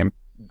that's lame.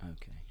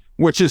 Okay.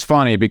 Which is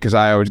funny because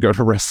I always go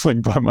to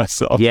wrestling by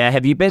myself. Yeah,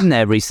 have you been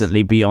there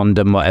recently, Beyond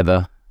and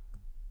whatever?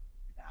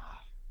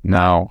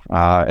 No,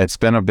 it's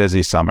been a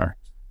busy summer.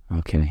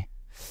 Okay.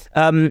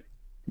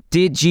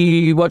 Did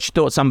you watch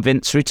thoughts on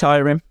Vince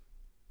retiring?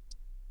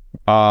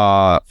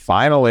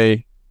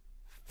 Finally.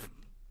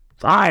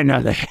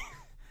 Finally.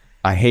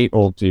 I hate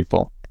old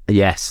people.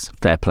 Yes,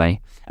 fair play.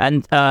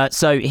 And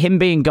so him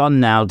being gone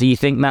now, do you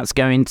think that's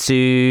going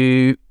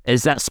to...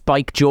 Has that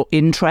spiked your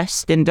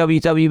interest in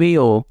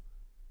WWE or...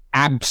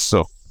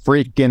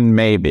 Abso-freaking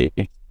maybe.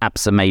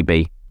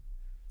 Maybe.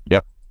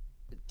 Yep.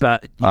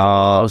 But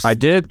I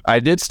did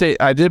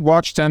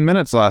watch 10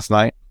 minutes last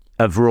night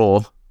of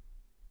Raw.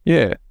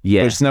 Yeah.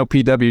 There's no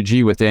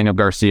PWG with Daniel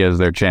Garcia as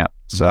their champ.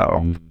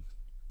 So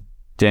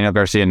Daniel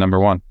Garcia number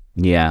 1.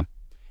 Yeah.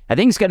 I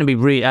think it's going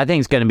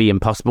to be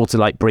impossible to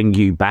like bring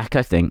you back,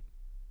 I think.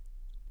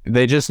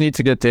 They just need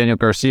to get Daniel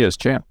Garcia as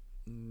champ.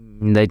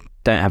 They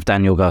don't have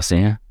Daniel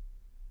Garcia.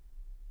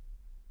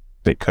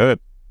 They could.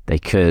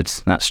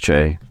 That's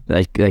true.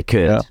 They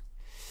could.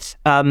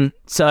 Yeah.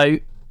 So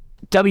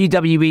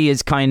WWE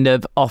is kind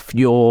of off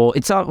your...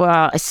 It's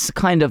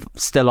kind of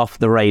still off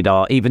the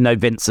radar, even though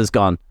Vince has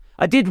gone.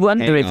 I did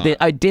wonder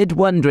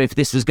if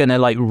this was going to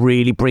like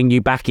really bring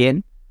you back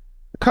in.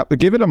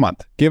 Give it a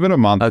month.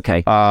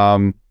 Okay.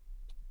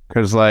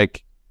 Because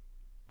like,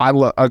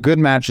 a good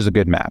match is a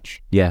good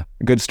match. Yeah.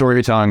 Good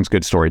storytelling is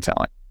good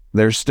storytelling.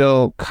 They're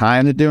still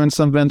kind of doing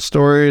some Vince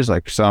stories,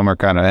 like some are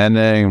kind of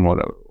ending,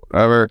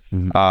 whatever.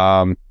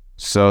 Mm-hmm.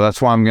 So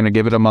that's why I'm going to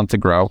give it a month to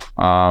grow.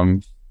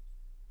 And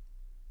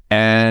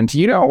I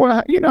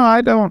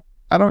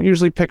don't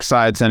usually pick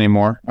sides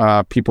anymore.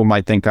 People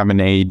might think I'm an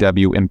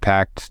AEW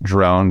Impact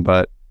drone,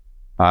 but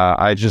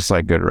I just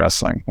like good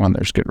wrestling when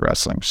there's good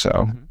wrestling.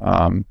 So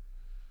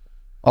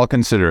I'll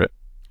consider it.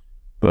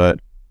 But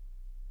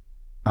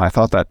I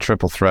thought that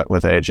triple threat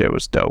with AJ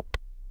was dope.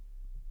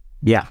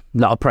 Yeah, a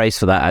lot of praise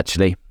for that,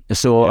 actually.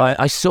 So yeah.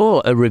 I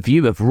saw a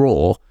review of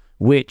Raw,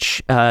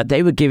 which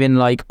they were giving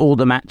like all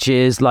the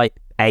matches like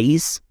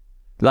A's.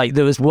 Like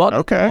there was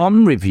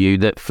one review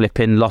that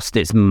flipping lost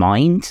its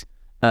mind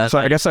So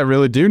I guess I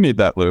really do need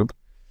that lube.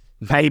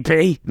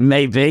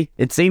 Maybe.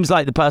 It seems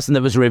like the person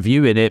that was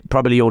reviewing it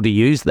probably already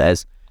used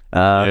theirs. They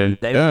were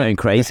going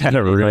crazy. Had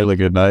a really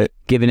good night.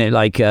 Giving it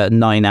like a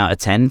 9 out of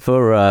 10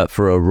 for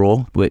a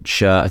raw,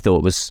 which I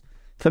thought was,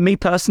 for me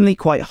personally,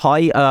 quite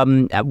high.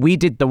 We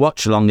did the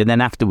watch along, and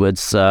then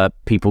afterwards,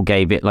 people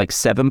gave it like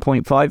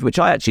 7.5, which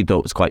I actually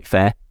thought was quite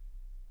fair.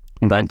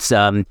 But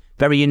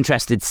very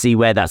interested to see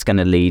where that's going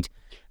to lead.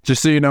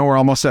 Just so you know, we're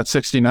almost at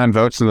 69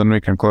 votes, and then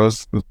we can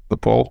close the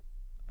poll.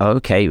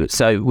 Okay,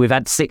 so we've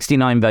had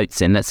 69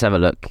 votes in. Let's have a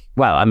look.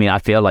 Well, I mean, I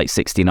feel like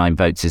 69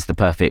 votes is the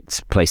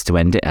perfect place to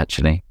end it,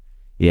 actually.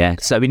 Yeah,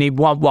 so we need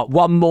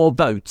one more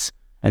vote,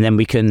 and then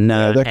we can...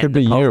 that could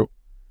be you.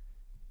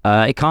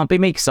 It can't be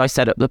me, because I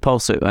set up the poll,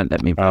 so it won't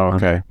let me vote. Oh,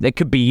 okay. It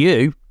could be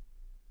you.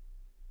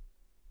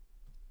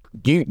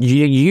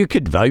 You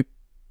could vote.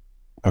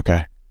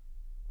 Okay.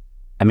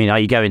 I mean, are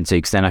you going to?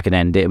 Because then I can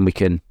end it, and we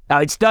can... Oh,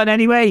 it's done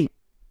anyway.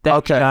 There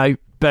Okay. we go.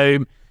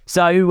 Boom.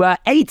 So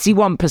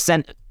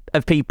 81%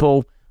 of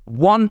people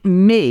want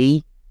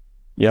me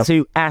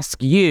to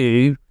ask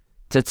you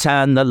to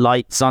turn the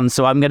lights on.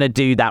 So I'm going to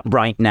do that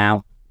right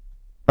now.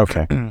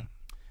 Okay.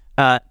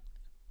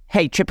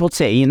 Hey, Triple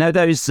T, you know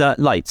those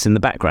lights in the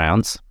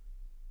background?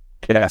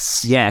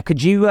 Yes. Yeah,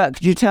 could you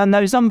turn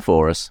those on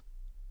for us?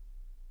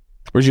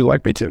 Would you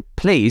like me to?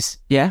 Please.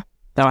 Yeah?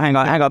 No, hang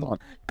on.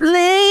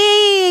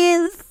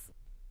 Please.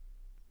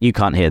 You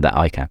can't hear that,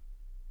 I can.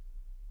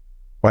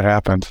 What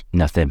happened?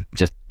 Nothing.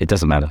 Just, it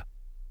doesn't matter.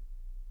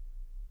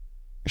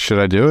 Should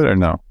I do it or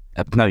no?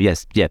 No,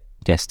 yes, do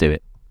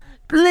it.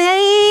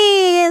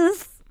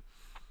 Please.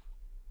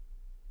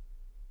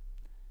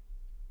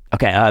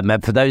 Okay,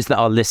 for those that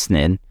are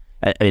listening,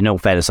 in all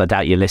fairness, I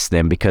doubt you're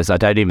listening because I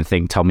don't even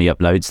think Tommy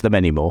uploads them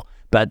anymore.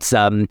 But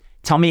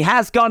Tommy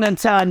has gone and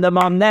turned them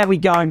on. There we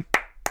go.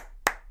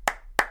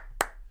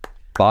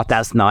 But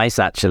that's nice,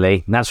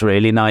 actually. That's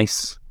really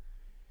nice.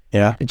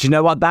 Yeah. Do you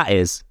know what that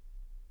is?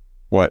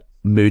 What?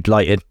 Mood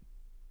lighting.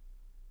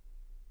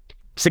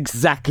 It's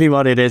exactly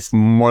what it is.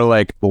 More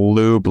like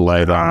lube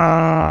lighting.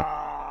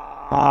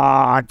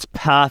 It's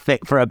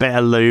perfect for a bit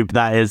of lube.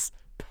 That is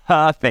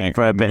perfect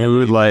for a bit of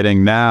mood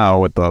lighting now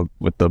with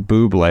the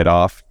boob light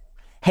off.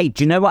 Hey,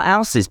 do you know what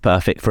else is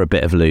perfect for a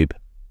bit of lube?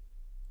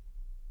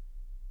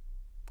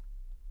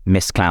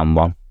 Miss Clown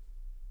 1.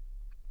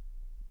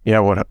 Yeah,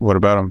 what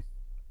about him?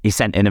 He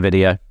sent in a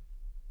video.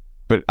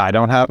 But I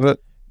don't have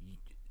it?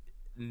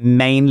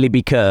 Mainly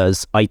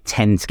because I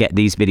tend to get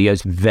these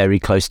videos very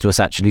close to us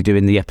actually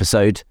doing the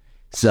episode.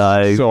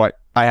 So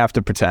I have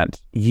to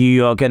pretend.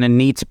 You are going to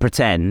need to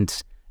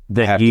pretend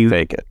that I have to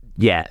fake it.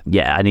 Yeah,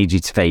 I need you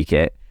to fake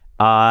it.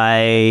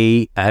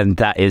 And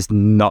that is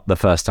not the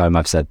first time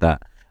I've said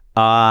that.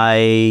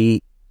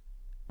 I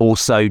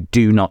also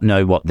do not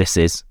know what this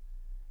is.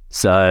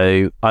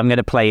 So I'm going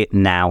to play it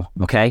now,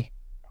 okay?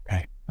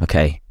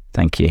 Okay,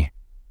 thank you.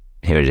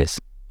 Here it is.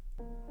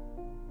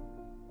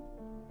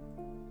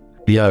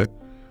 Yo,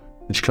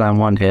 it's Clown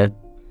 1 here.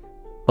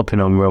 Hopping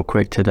on real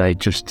quick today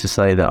just to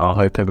say that I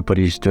hope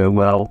everybody's doing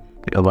well.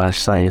 What I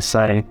say is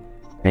saying,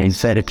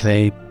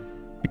 aesthetically,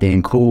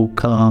 being cool,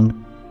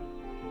 calm,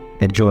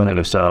 enjoying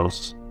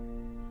themselves.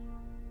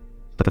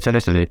 But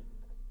finish it.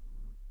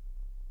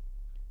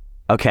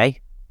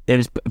 Okay, it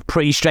was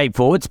pretty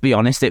straightforward, to be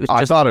honest. It was.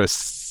 I thought it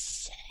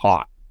was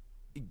hot.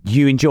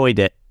 You enjoyed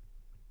it.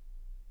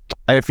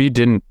 If you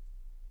didn't,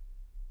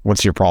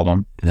 what's your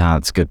problem?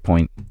 That's a good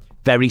point.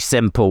 Very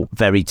simple,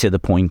 very to the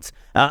point.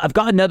 I've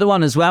got another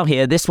one as well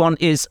here. This one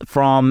is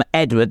from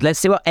Edward. Let's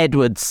see what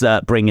Edward's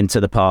bringing to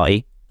the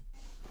party.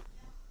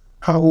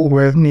 Hello,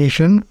 Web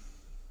Nation.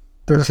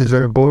 This is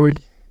our boy,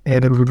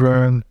 Edward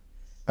Ryan.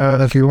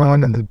 If you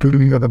want the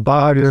doing of the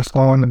bodies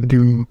on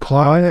the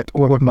planet,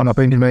 or what might have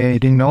been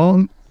made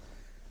on,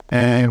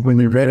 and when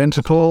we read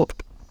into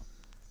talk,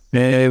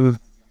 the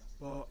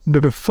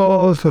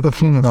falls of the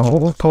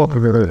funeral, talk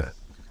about it.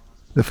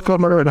 The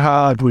summer it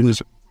had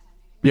was,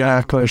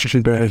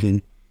 classic better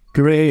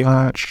great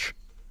match.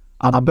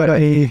 And I bet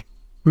he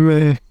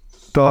really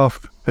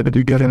stuff that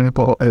you get in the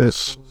pot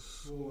is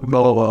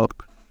blow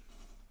up.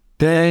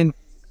 Then,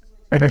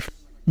 if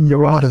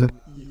you're out of it,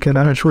 you can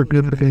actually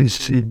get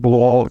the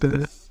blow up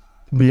this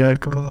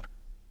vehicle.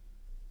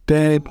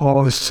 Then,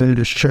 obviously,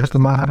 the chest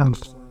of my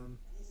hands.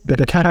 But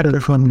the cat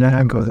from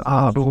there goes,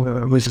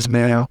 this is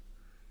now.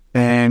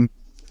 And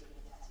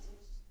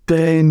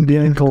then the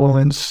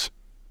influence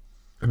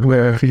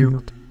where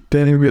you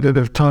then rid of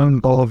the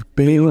tongue of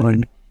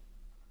Balin.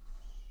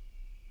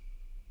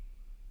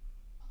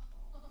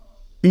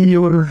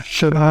 You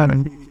should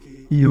have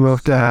you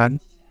have dad.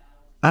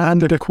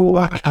 And the cool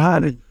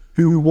had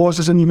who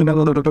wasn't even a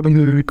little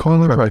bit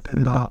choleric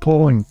at that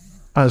point,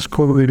 as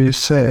Corey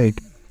said.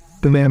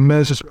 The man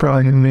Mrs.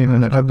 Brian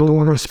and I don't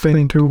want to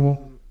spinning two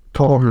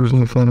talkers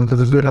in front of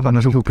the good of an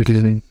little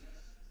beginning.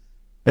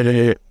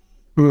 Mrs.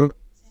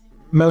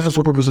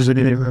 was in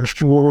a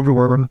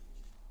store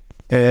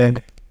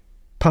and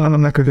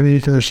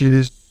Panamacarita,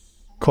 she's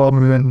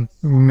coming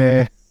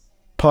me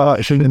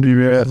part in the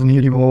US and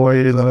anymore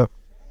the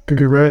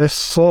rest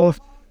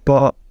soft,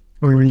 but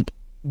we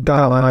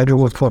that I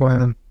was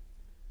playing.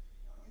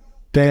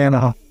 Then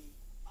I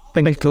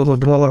think there was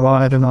another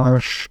lad in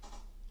Irish.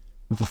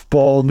 The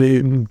ball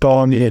being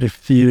dominated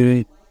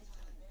Fury.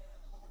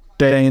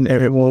 Then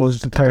it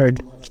was the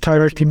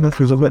third team that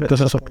was a bit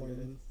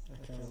disappointing.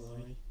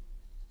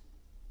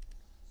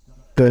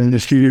 Then the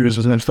Fury was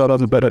instead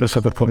of a bit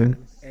disappointing.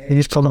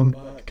 He's telling him,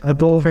 I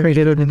don't think he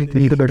didn't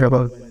need a bit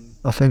of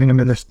a thing in a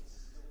minute.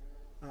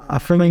 I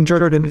think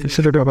Jordan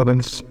considered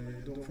evidence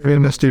very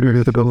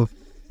mysterious about,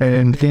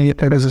 and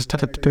it is his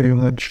too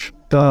much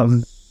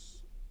done.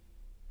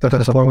 That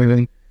is a long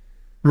way.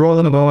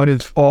 Rolling about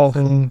is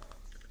awful.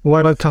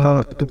 Why not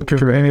tell the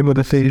picture able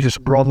to say just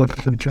rolling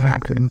to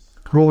Jack and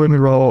rolling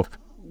around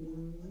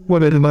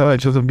what is my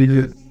edge of the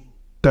immediate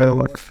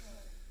dialogue.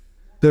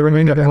 They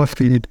remain at health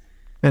feed,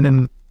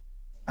 and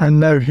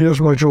now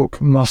here's my joke.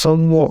 My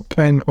son walked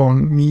in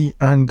on me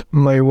and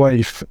my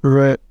wife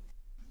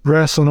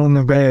wrestling on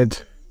the bed.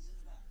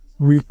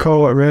 We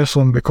call it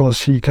wrestling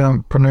because he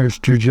can't pronounce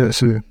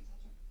jiu-jitsu.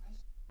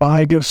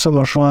 I give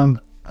SummerSlam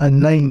a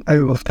 9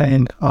 out of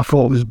 10. I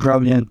thought it was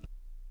brilliant.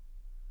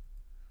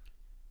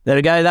 There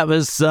we go. That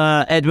was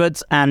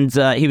Edwards, and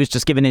he was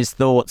just giving his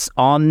thoughts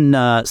on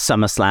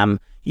SummerSlam.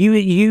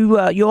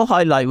 Your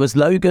highlight was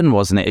Logan,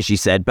 wasn't it, as you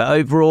said? But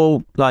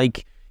overall,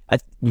 like,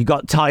 you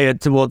got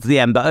tired towards the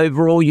end. But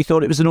overall, you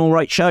thought it was an all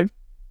right show?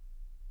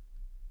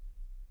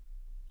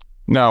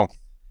 No,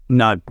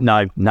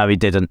 he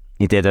didn't.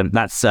 He didn't.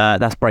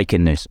 That's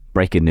breaking news.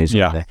 Breaking news.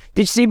 Yeah. Right there.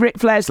 Did you see Ric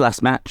Flair's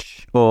last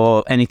match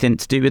or anything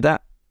to do with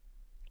that?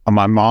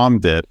 my mom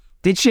did.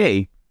 Did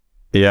she?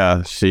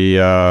 Yeah, she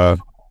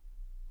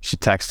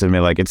texted me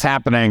like, it's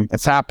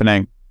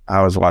happening.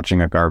 I was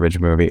watching a garbage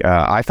movie.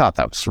 I thought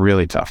that was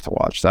really tough to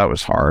watch. That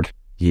was hard.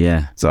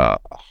 Yeah. It's a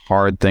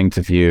hard thing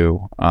to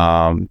view.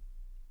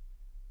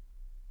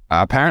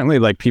 Apparently,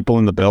 like, people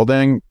in the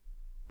building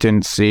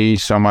didn't see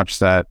so much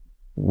that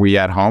we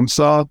at home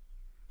saw.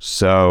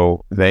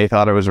 So they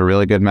thought it was a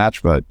really good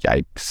match, but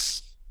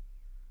yikes.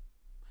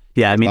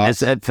 Yeah, I mean,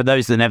 for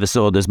those that never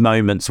saw, there's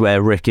moments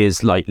where Rick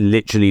is like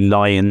literally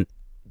lying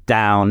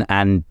down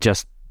and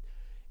just,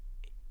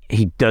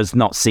 he does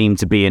not seem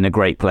to be in a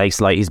great place.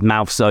 Like, his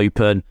mouth's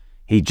open.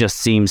 He just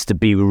seems to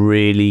be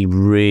really,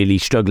 really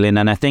struggling.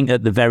 And I think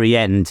at the very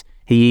end,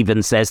 he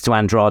even says to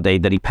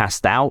Andrade that he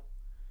passed out.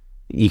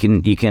 You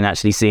can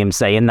actually see him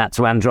saying that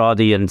to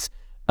Andrade,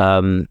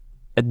 and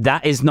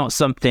that is not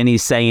something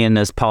he's saying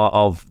as part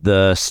of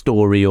the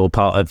story or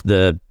part of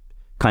the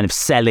kind of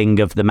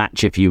selling of the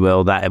match, if you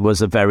will. That it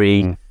was a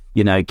very,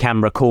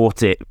 camera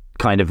caught it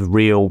kind of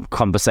real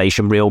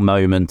conversation, real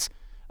moment.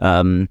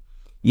 What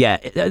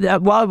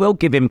I will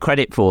give him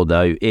credit for,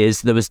 though,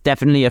 is there was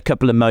definitely a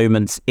couple of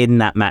moments in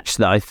that match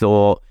that I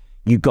thought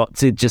you got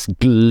to just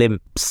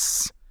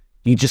glimpse.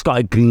 You just got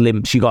a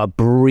glimpse. You got a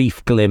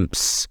brief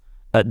glimpse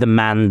at the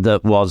man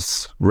that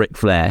was Ric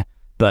Flair,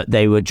 but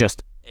they were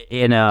just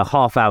in a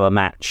half-hour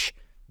match.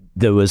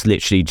 There was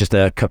literally just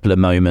a couple of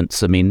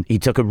moments. I mean, he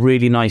took a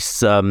really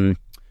nice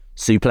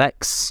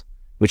suplex,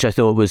 which I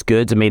thought was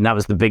good. I mean, that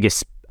was the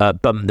biggest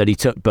bump that he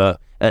took, but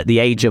at the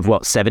age of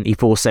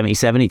 74,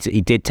 77,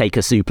 he did take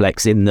a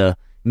suplex in the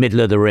middle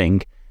of the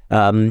ring.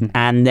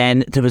 And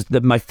then there was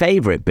my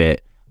favorite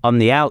bit on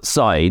the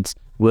outside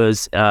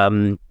was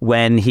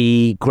when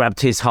he grabbed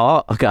his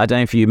heart. Okay, I don't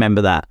know if you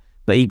remember that,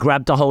 but he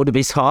grabbed a hold of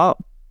his heart,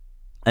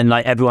 and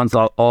like everyone's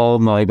like, oh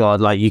my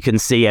God, like you can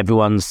see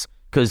everyone's,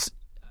 because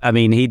I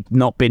mean, he'd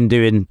not been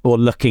doing or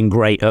looking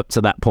great up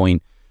to that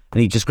point,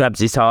 and he just grabs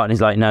his heart and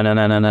he's like, no,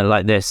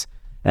 like this.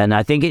 And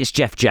I think it's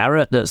Jeff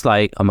Jarrett that's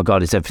like, oh my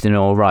God, is everything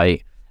all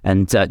right?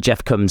 And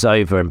Jeff comes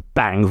over and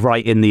bang,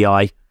 right in the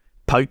eye,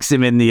 pokes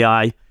him in the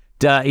eye,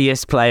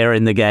 dirtiest player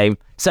in the game.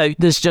 So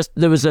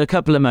there was a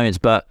couple of moments,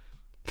 but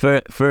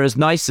for as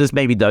nice as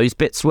maybe those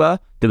bits were,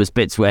 there was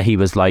bits where he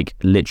was like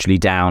literally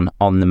down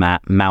on the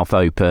mat, mouth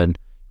open,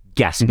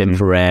 gasping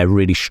for air,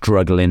 really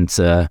struggling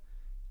to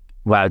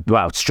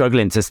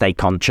stay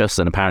conscious,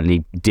 and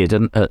apparently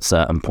didn't at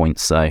certain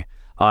points. So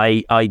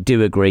I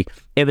do agree.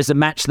 It was a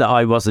match that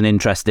I wasn't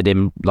interested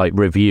in like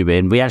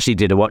reviewing. We actually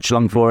did a watch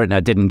along for it, and I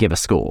didn't give a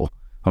score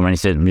or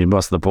anything. I mean,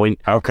 what's the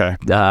point? Okay.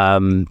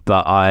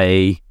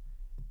 But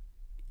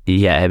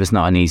it was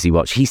not an easy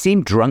watch. He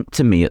seemed drunk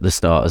to me at the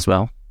start as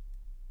well.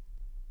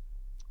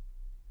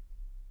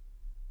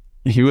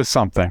 He was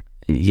something.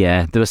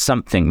 Yeah, there was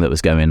something that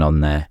was going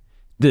on there.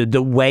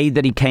 The way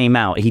that he came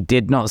out, he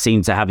did not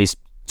seem to have his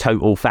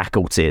total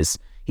faculties.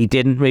 He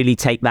didn't really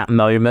take that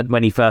moment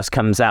when he first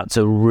comes out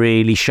to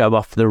really show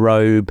off the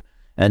robe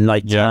and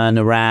like turn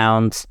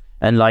around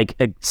and like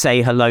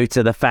say hello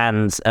to the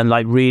fans and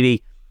like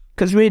really,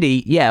 because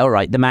really, all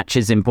right, the match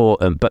is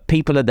important, but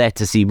people are there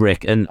to see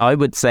Rick, and I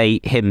would say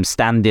him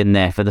standing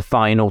there for the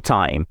final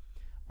time,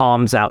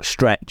 arms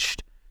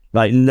outstretched,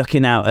 like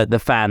looking out at the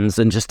fans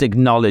and just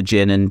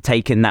acknowledging and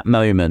taking that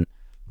moment.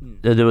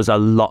 There was a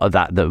lot of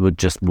that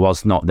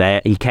was not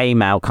there. He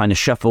came out, kind of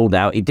shuffled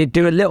out. He did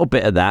do a little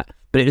bit of that,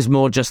 but it was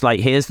more just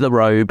like, here's the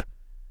robe,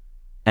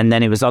 and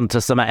then it was on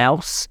to something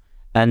else.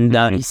 And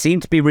he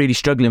seemed to be really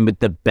struggling with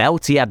the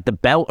belt. He had the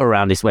belt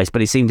around his waist,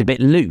 but he seemed a bit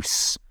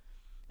loose.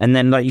 And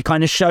then like he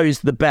kind of shows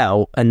the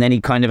belt, and then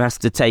he kind of has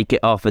to take it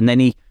off, and then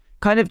he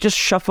kind of just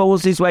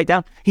shuffles his way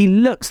down. He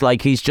looks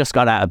like he's just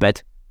got out of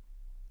bed,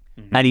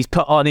 and he's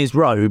put on his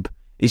robe,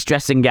 his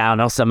dressing gown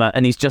or something,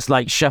 and he's just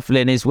like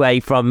shuffling his way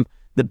from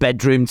the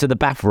bedroom to the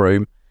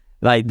bathroom.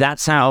 Like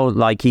that's how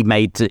like he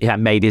made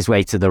his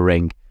way to the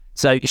ring.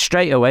 So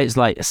straight away, it's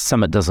like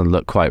something doesn't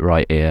look quite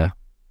right here.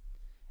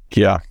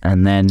 Yeah.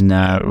 And then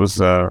It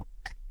was,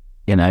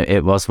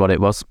 it was what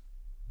it was.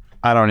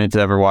 I don't need to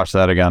ever watch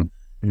that again.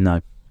 No.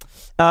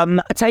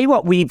 I tell you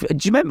what, do you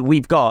remember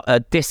we've got a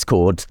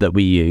Discord that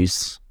we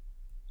use?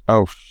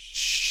 Oh,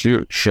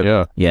 shoot.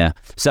 Yeah. Yeah.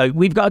 So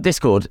we've got a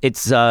Discord.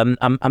 It's I'm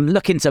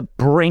looking to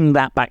bring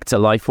that back to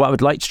life. What I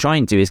would like to try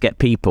and do is get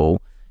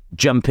people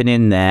jumping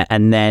in there,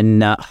 and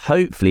then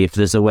hopefully if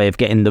there's a way of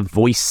getting the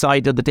voice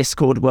side of the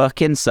Discord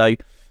working. So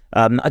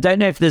I don't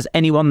know if there's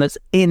anyone that's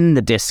in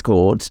the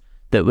Discord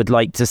that would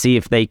like to see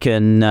if they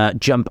can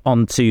jump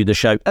onto the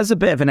show as a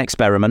bit of an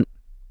experiment,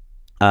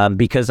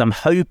 because I'm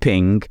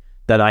hoping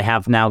that I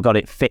have now got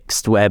it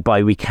fixed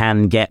whereby we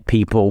can get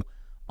people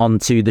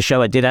onto the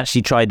show. I did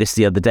actually try this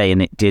the other day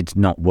and it did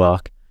not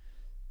work.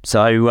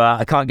 So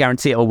I can't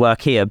guarantee it'll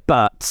work here,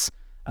 but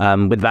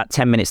with about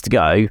 10 minutes to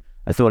go,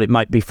 I thought it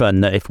might be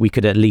fun that if we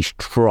could at least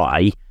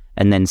try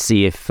and then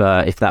see if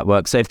that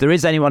works. So if there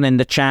is anyone in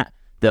the chat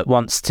that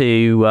wants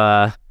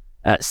to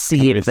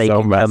see if they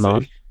can come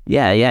on.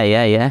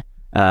 Yeah.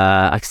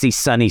 I can see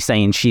Sunny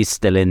saying she's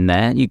still in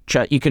there.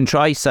 You can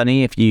try,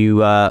 Sunny, if you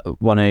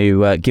want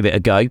to give it a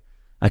go.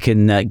 I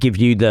can give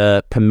you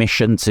the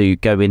permission to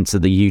go into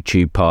the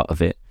YouTube part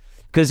of it.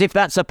 Because if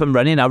that's up and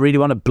running, I really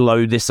want to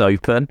blow this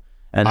open.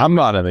 And I'm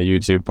not in the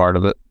YouTube part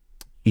of it.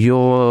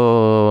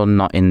 You're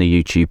not in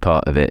the YouTube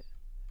part of it.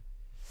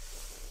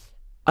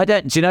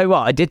 Do you know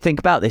what? I did think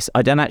about this.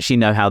 I don't actually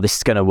know how this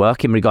is going to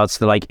work in regards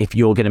to like if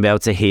you're going to be able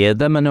to hear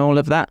them and all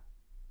of that.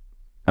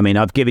 I mean,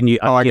 I've given you...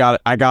 I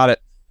got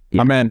it.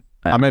 Yeah.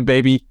 I'm in,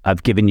 baby.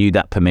 I've given you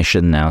that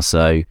permission now,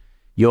 so...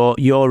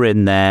 You're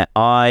in there.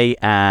 I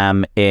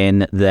am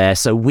in there.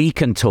 So we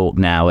can talk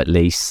now, at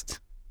least.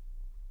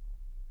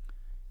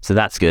 So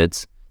that's good.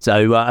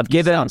 So I've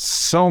given... You sound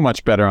so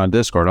much better on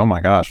Discord. Oh,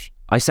 my gosh.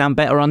 I sound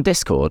better on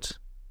Discord?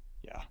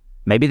 Yeah.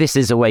 Maybe this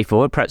is a way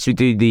forward. Perhaps we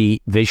do the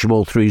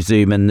visual through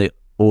Zoom and the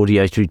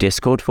audio through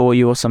Discord for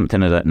you or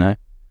something. I don't know.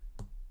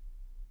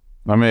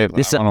 I want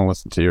to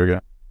listen to you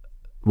again.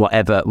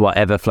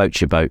 Whatever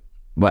floats your boat.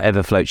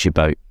 Whatever floats your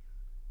boat.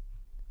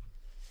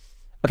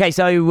 Okay,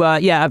 so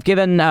I've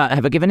given.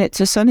 Have I given it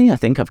to Sunny? I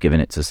think I've given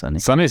it to Sunny.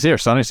 Sunny's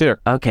here.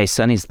 Okay,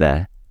 Sunny's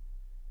there.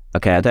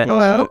 Okay, I don't.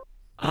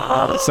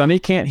 Hello. Sunny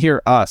can't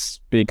hear us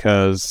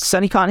because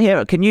Sunny can't hear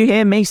it. Can you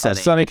hear me, Sunny?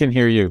 Sunny can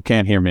hear you.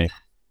 Can't hear me.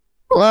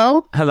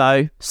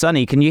 Hello,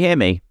 Sunny. Can you hear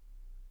me?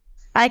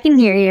 I can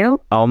hear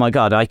you. Oh my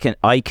God, I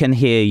can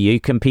hear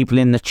you. Can people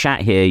in the chat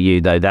hear you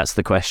though? That's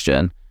the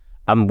question.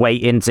 I'm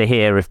waiting to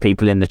hear if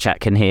people in the chat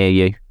can hear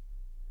you.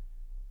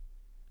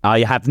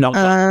 I have not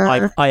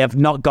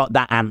got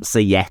that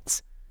answer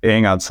yet.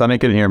 Hang on, Sunny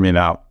can hear me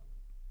now.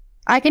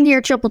 I can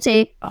hear Triple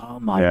T. Oh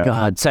my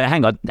God. So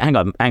hang on.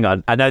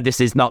 I know this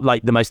is not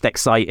like the most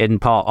exciting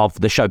part of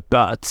the show,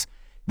 but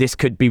this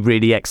could be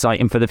really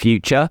exciting for the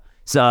future.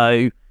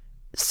 So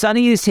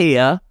Sunny is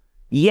here.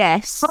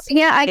 Yes. Oh,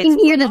 yeah, I can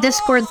hear the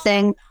Discord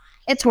thing.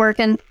 It's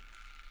working.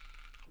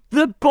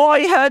 The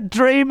boyhood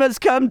dream has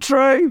come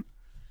true.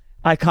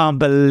 I can't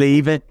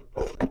believe it.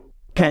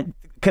 Can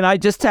I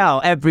just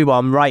tell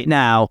everyone right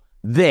now,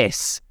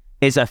 this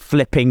is a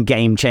flipping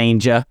game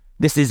changer.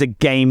 This is a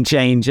game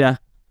changer.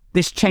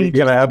 This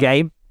changes the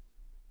game.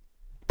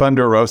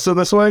 Thunder Rosa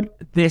this way?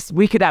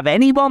 We could have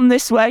anyone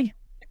this way.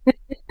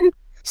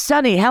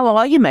 Sunny, how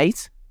are you,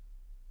 mate?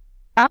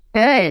 I'm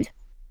good.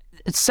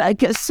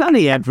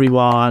 Sunny,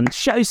 everyone,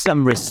 show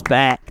some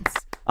respect.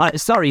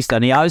 Sorry,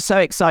 Sunny, I was so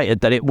excited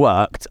that it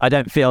worked. I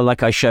don't feel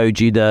like I showed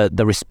you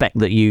the respect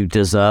that you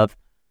deserve.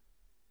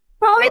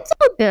 Oh, it's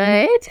all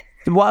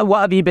good.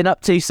 What have you been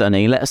up to,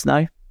 Sunny? Let us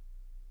know.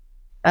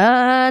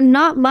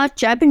 Not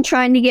much. I've been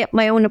trying to get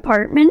my own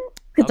apartment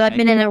because I've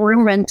been in a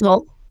room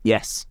rental.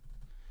 Yes.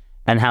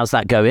 And how's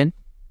that going?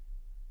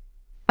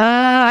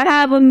 I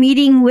have a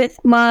meeting with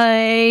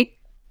my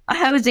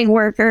housing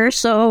worker,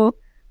 so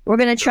we're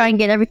going to try and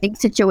get everything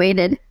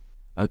situated.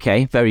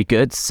 Okay, very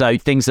good. So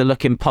things are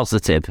looking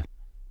positive.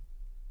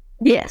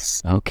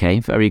 Yes. Okay,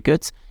 very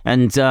good.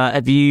 And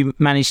have you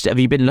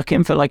been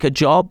looking for like a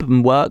job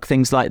and work,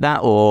 things like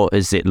that? Or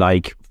is it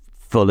like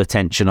full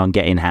attention on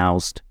getting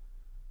housed?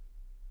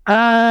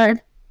 I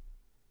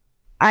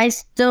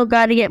still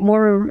got to get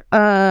more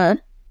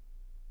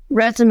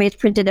resumes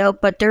printed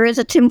out, but there is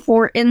a Tim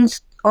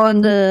Hortons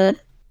on the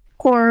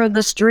corner of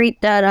the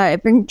street that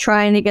I've been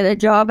trying to get a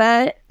job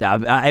at.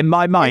 In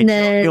my mind,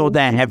 you're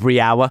there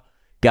every hour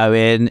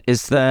going,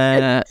 is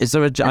there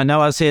a job? I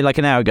know I was here like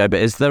an hour ago, but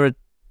is there a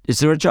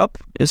job?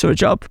 Is there a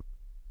job?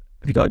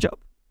 Have you got a job?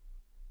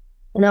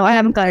 No, I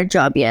haven't got a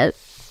job yet.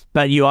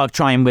 But you are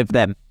trying with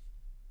them?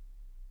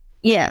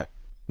 Yeah.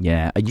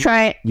 Yeah,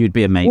 Try you'd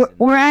be amazing.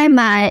 where I'm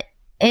at.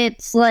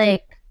 It's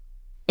like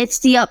it's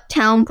the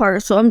uptown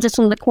part, so I'm just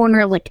on the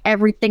corner of like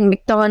everything: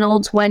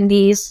 McDonald's,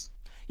 Wendy's,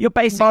 You're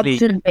Bob's basically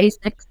to the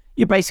basics.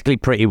 you're basically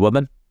Pretty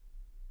Woman.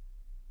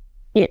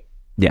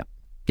 Yeah.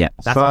 Yeah.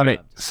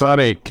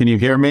 Sonny, can you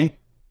hear me?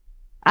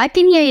 I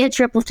can hear you,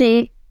 Triple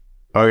T.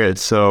 Okay,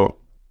 so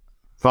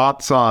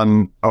thoughts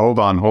on... Hold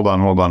on.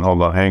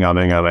 Hang on.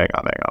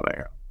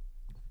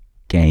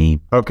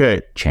 Game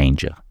Okay,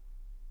 changer.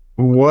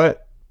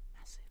 what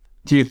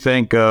do you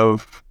think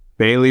of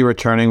Bailey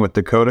returning with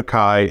Dakota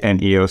Kai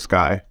and Io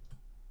Sky?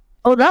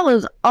 Oh, that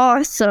was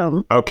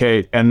awesome.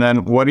 Okay, and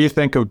then what do you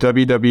think of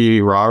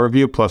WWE Raw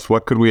review? Plus,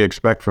 what could we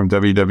expect from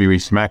WWE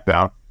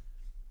SmackDown?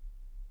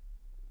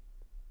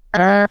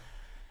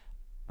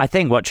 I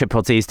think what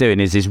Triple T is doing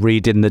is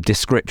reading the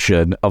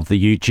description of the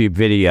YouTube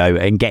video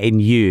and getting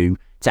you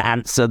to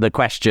answer the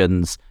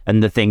questions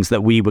and the things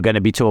that we were going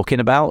to be talking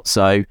about.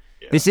 So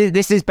this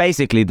is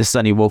basically the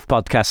Sunny Wolf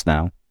podcast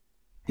now.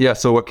 Yeah,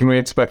 so what can we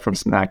expect from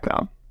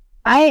SmackDown?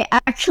 I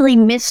actually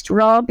missed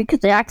Raw because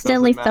I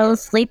accidentally Doesn't matter. fell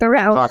asleep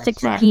around Talk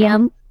 6 SmackDown.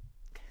 p.m.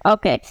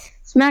 Okay.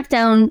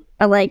 SmackDown,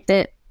 I liked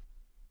it.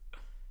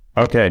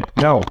 Okay,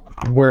 no,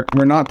 we're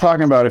not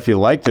talking about if you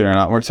liked it or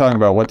not. We're talking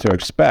about what to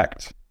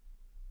expect.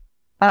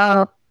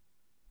 Oh,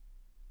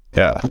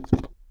 Yeah.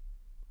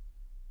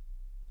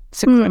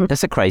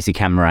 That's a crazy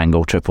camera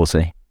angle, Triple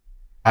C.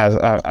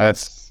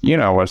 As you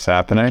know what's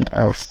happening.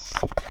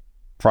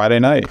 Friday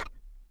night.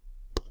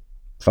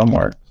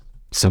 Somewhere.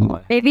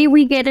 Somewhere. maybe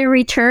we get a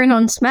return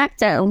on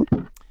SmackDown.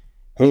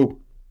 Who?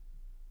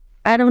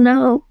 I don't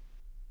know.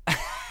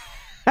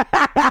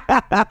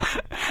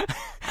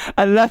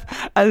 I love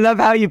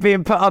how you're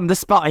being put on the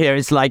spot here.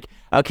 It's like,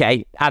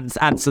 okay,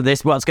 answer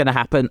this. What's going to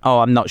happen? Oh,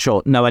 I'm not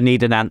sure. No, I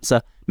need an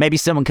answer. Maybe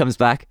someone comes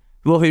back.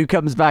 Well, who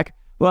comes back?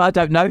 Well, I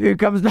don't know who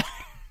comes back.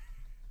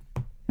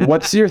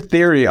 What's your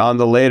theory on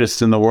the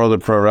latest in the world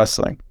of pro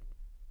wrestling?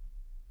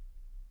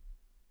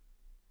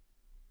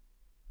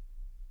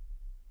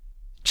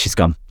 She's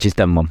gone. She's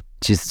done one.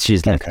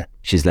 She's left. Okay.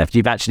 She's left.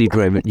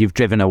 You've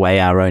driven away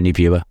our only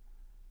viewer.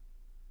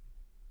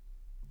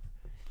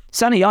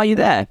 Sonny, are you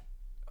there?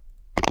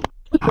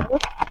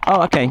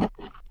 Oh, okay.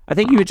 I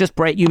think you were just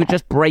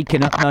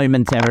breaking up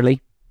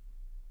momentarily.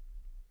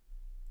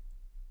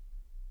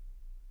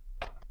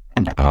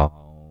 Oh.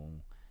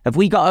 Are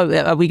we going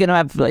to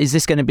have, is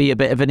this going to be a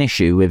bit of an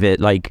issue with it,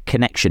 like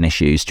connection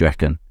issues, do you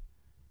reckon?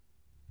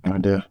 No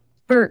idea.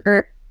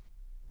 Burger.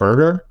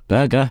 Burger?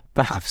 Burger?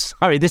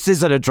 Sorry, this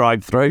isn't a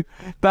drive-through.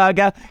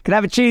 Burger. Can I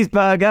have a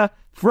cheeseburger,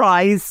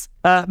 fries,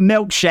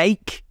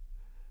 milkshake?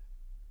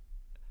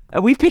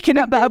 Are we picking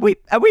up other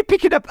people? Are we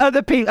picking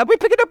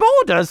up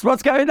orders?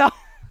 What's going on?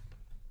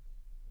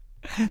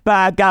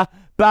 Burger,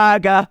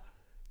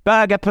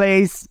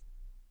 please.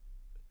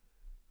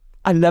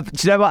 Do you know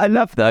what I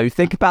love though?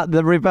 Think about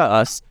the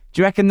reverse.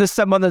 Do you reckon there's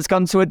someone that's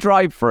gone to a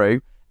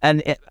drive-through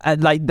and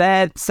like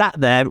they're sat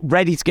there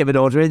ready to give an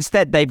order?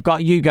 Instead, they've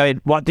got you going,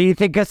 what do you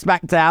think of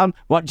SmackDown?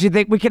 What do you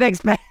think we can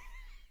expect?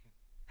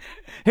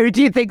 Who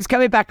do you think's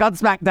coming back on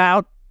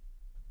SmackDown?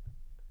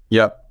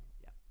 Yep.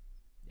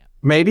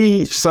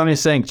 Maybe Sonny's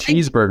saying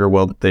cheeseburger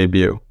will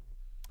debut.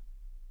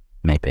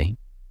 Maybe.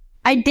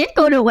 I did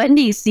go to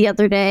Wendy's the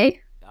other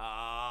day.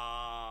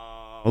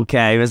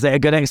 Okay, was it a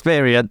good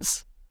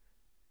experience?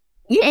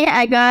 Yeah,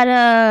 I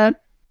got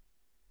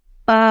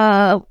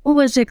what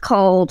was it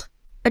called?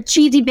 A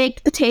cheesy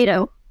baked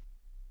potato.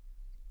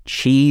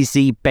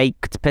 Cheesy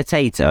baked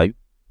potato?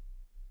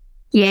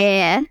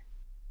 Yeah.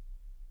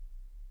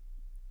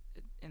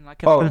 In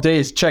like Oh,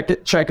 Days, check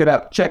it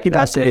out.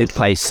 that's a good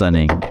place,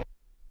 Sonny.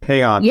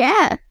 Hang on.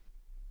 Yeah.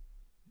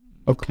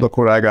 Look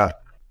what I got.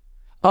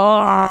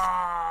 Oh,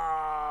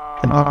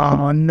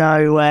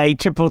 no way.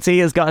 Triple T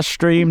has got a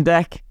stream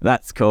deck.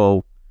 That's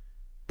cool.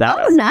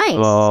 That's Nice.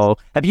 cool.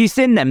 Have you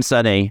seen them,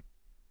 Sonny?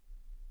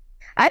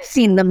 I've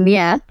seen them,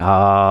 yeah.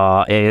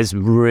 Oh, it is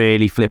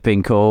really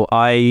flipping cool.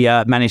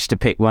 I managed to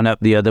pick one up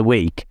the other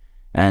week,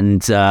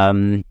 and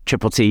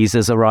Triple T's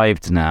has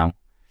arrived now.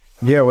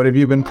 Yeah, what have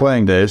you been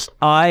playing, Days?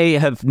 I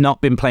have not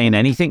been playing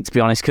anything, to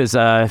be honest, because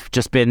I've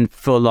just been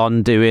full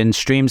on doing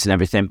streams and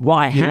everything. What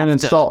I You have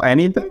didn't install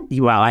anything?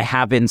 Well, I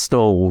have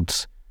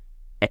installed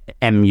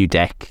MU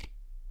Deck,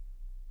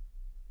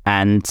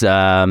 and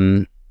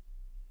What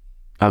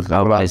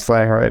I'm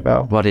playing right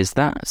now. what is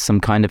that? Some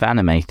kind of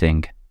anime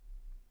thing?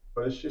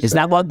 Is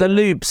that what the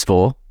loop's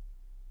for?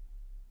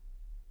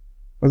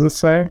 What does it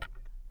say?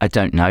 I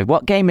don't know.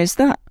 What game is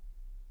that?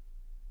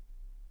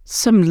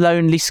 Some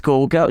lonely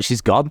schoolgirl.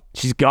 She's gone.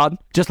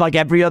 Just like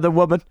every other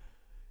woman.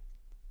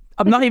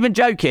 I'm not even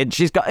joking.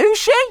 She's got. Who's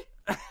she?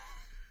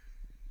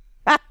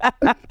 That's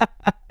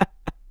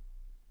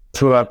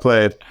what I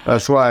played.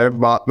 That's why I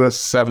bought this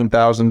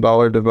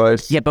 $7,000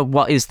 device. Yeah, but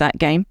what is that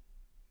game?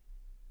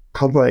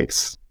 Called like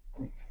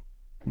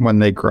When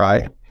They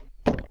Cry.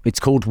 It's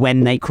called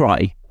When They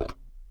Cry.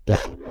 Yeah.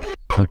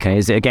 Okay,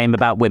 is it a game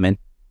about women?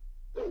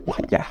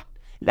 Yeah.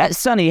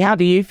 Sonny, how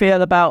do you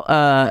feel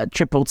about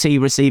Triple T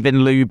receiving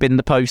lube in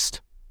the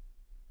post?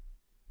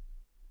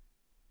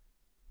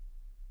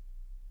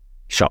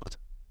 Shocked.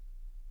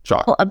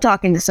 Shocked. Well, I'm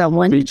talking to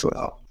someone.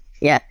 Speechless.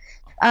 Yeah.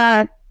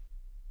 Are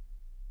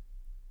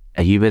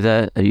you with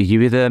a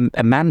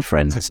man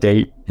friend? It's a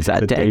date. Is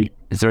that a It's a date? date.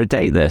 Is there a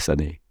date there,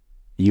 Sonny?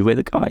 Are you with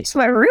a guy? It's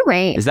my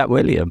roommate. Is that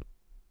William?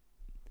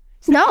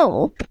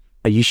 No.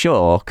 Are you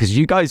sure? Because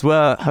you guys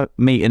were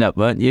meeting up,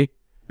 weren't you?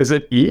 Is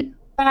it E?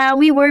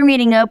 We were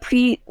meeting up.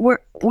 We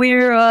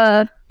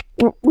were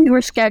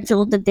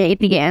scheduled the day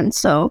began,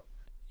 so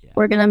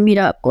we're gonna meet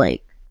up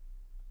like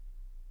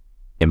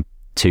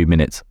 2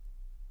 minutes.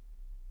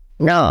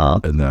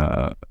 no.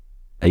 No.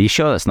 Are you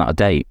sure that's not a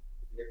date?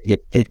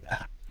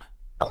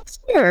 Oh,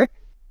 sure.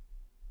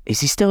 Is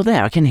he still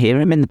there? I can hear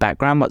him in the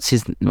background. What's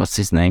his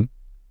name?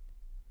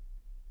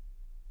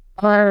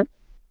 His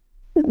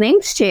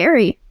name's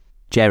Jerry.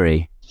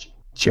 Jerry.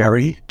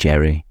 Jerry.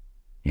 Jerry.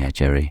 Yeah,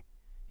 Jerry.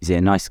 Is he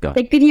a nice guy?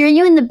 They could hear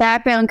you in the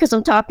background because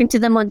I'm talking to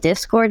them on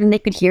Discord, and they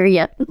could hear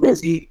you.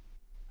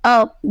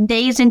 Oh,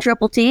 Days in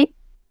Triple T.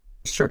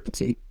 Triple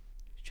T.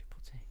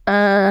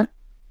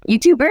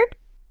 YouTuber?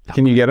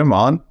 Can you get him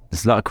on?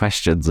 There's a lot of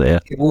questions here.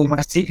 Well,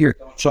 my seat here.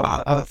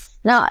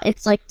 No,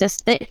 it's like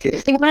this. They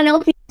want to know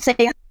if you can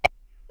say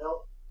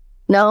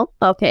no.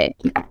 Okay.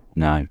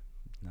 No.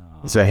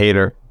 He's a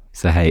hater.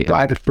 He's a hater.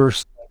 Private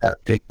first.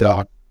 That big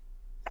dog.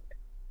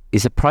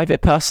 He's a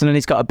private person and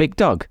he's got a big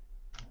dog.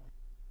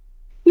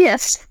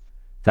 Yes.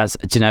 Do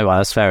you know what?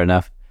 That's fair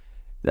enough.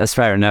 That's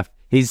fair enough.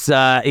 He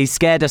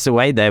scared us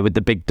away there with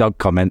the big dog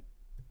comment.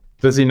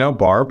 Does he know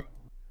Barb?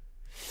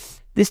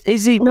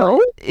 Is he?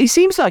 No. He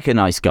seems like a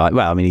nice guy.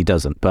 Well, I mean, he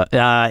doesn't, but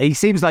he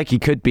seems like he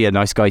could be a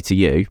nice guy to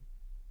you.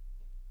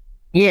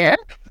 Yeah.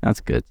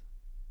 That's good.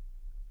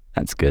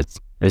 That's good.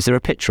 Is there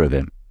a picture of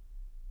him?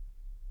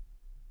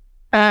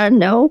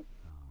 No.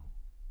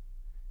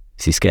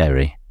 Is he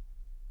scary?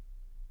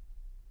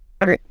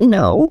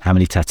 No. How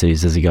many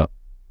tattoos has he got?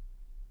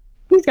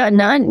 He's got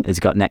none. Has he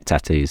got neck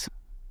tattoos?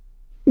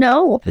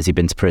 No. Has he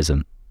been to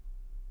prison?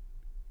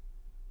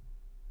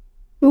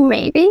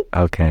 Maybe.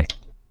 Okay.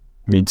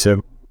 Me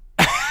too.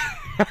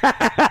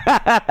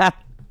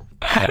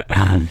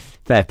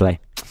 Fair play.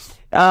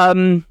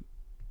 I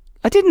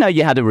didn't know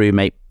you had a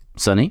roommate,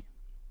 Sonny.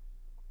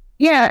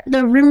 Yeah,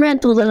 the room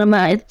rental that I'm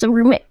at. It's a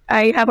roommate.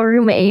 I have a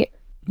roommate.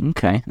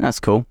 Okay, that's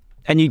cool.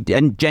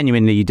 And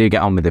genuinely, you do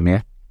get on with him,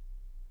 yeah?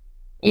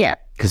 Yeah.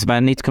 Because if I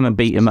need to come and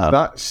beat him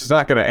up, She's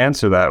not going to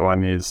answer that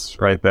one. He's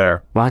right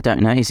there. well, I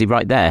don't know. Is he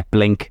right there?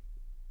 Blink.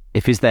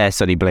 If he's there,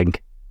 Sonny,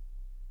 blink.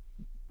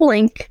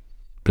 Blink.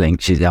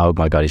 Blink. Oh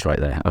my God, he's right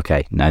there.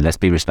 Okay, no, let's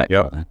be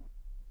respectful. Yep. Then.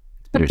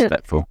 Let's be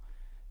respectful.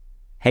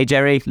 Hey,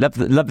 Jerry, love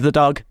the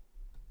dog.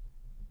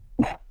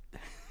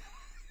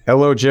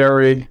 Hello,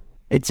 Jerry.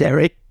 Hey,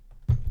 Jerry.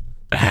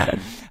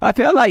 I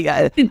feel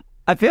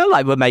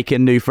like we're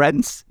making new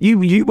friends.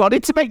 You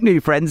wanted to make new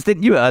friends,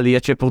 didn't you?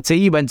 Earlier, Triple T.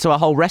 You went to a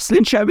whole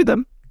wrestling show with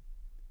them.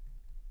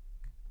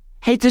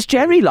 Hey, does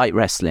Jerry like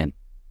wrestling?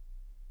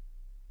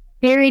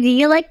 Harry, do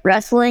you like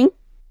wrestling?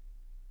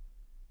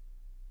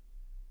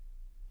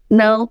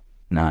 No.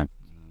 No.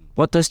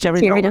 What does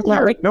Jerry? Jerry does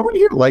not like. Nobody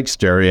here likes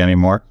Jerry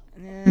anymore.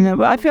 No,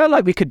 but I feel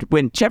like we could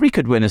win. Jerry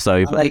could win us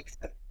over. I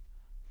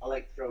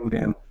like throwing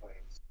down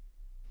fights.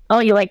 Oh,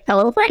 you like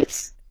pillow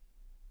fights?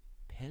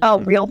 Oh,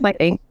 real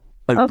fighting.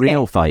 Oh, okay.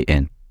 real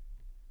fighting.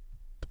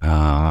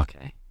 Oh,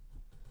 okay.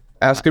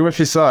 Ask him if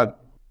he saw it.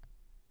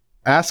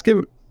 Ask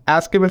him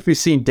if he's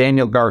seen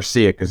Daniel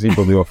Garcia, because he's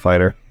a real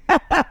fighter.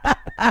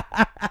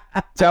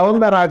 Tell him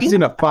that I've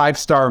seen a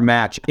 5-star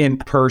match in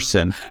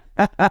person.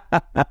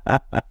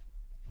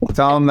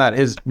 Tell him that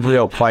his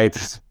real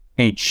fights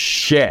ain't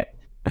shit.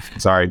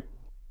 Sorry.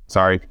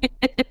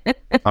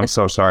 I'm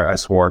so sorry. I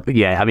swore.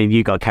 Yeah, I mean,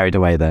 you got carried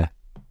away there.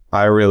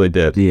 I really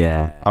did.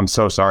 Yeah. I'm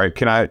so sorry.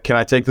 Can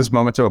I take this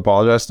moment to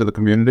apologize to the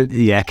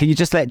community? Yeah, can you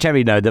just let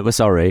Jerry know that we're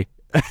sorry?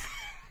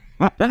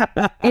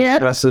 Yeah.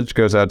 Message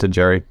goes out to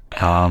Jerry.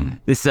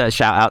 This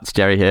shout out to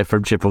Jerry here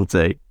from Triple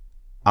T.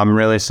 I'm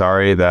really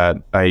sorry that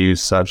I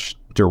use such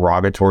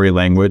derogatory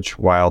language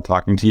while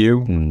talking to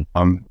you.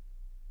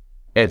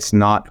 It's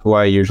not who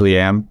I usually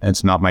am.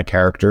 It's not my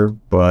character,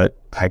 but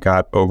I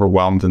got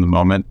overwhelmed in the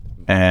moment.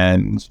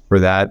 And for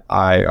that,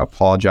 I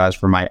apologize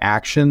for my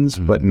actions,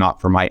 but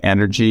not for my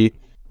energy,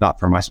 not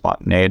for my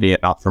spontaneity,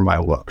 and not for my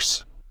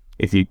looks.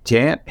 If you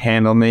can't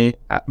handle me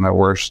at my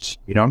worst,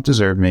 you don't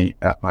deserve me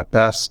at my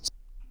best.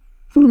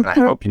 And I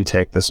hope you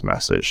take this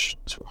message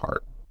to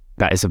heart.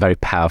 That is a very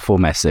powerful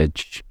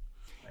message.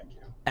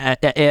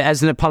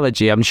 As an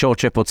apology, I'm sure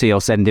Triple T will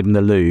send him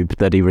the lube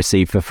that he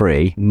received for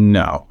free.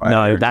 No.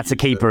 No, that's a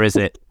keeper, is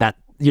it? That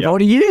you've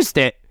already used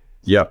it.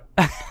 Yep.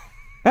 It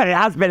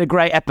has been a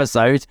great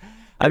episode.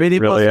 I mean,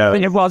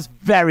 it was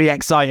very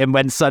exciting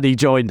when Sonny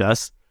joined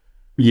us.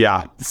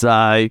 Yeah.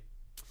 So,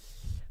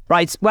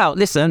 right. Well,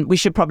 listen, we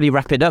should probably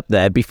wrap it up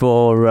there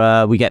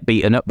before we get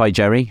beaten up by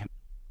Jerry.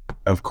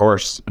 Of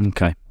course.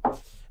 Okay.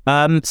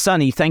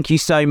 Sonny, thank you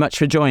so much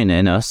for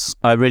joining us.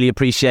 I really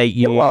appreciate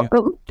you. You're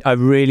welcome. I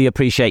really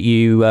appreciate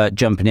you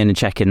jumping in and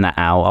checking that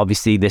out.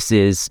 Obviously, this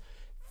is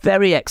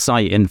very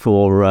exciting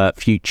for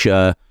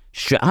future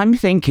I'm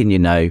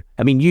thinking, I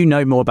mean, you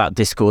know more about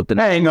Discord than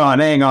Hang on.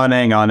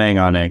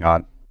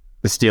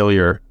 To steal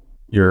your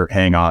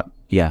hang on.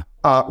 yeah.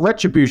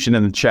 Retribution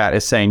in the chat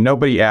is saying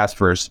nobody asked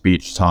for a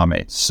speech,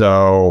 Tommy.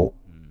 So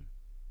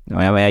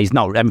I mean, he's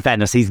not. In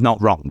fairness, he's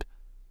not wrong.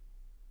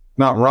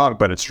 not wrong,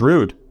 but it's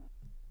rude.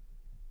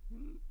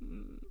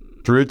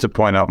 It's rude to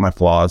point out my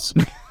flaws.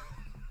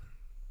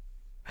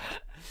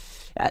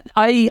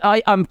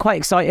 I'm quite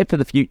excited for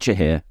the future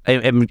here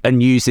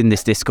and using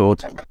this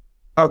Discord.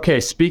 Okay,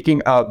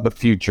 speaking of the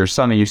future,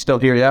 Sonny, you still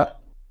here yet?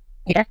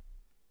 Yeah.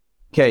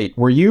 Okay,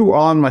 were you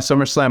on my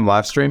SummerSlam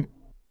live stream?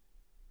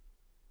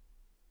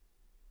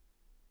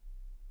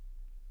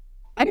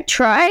 I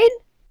tried.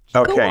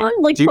 Okay. Go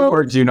on, like, do well-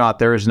 or do not?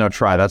 There is no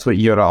try. That's what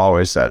Yoda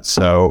always said.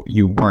 So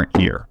you weren't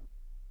here.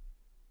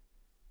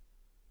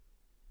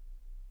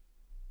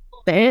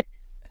 Bit.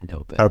 A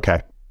little bit.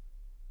 Okay.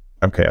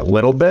 Okay, a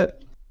little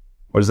bit?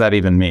 What does that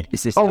even mean?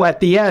 Is this? Oh, at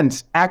the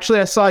end. Actually,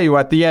 I saw you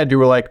at the end. You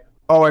were like,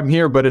 oh, I'm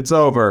here, but it's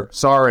over.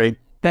 Sorry.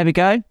 There we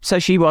go. So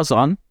she was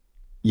on.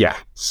 Yeah.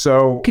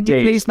 So, Could you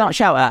Dave, please not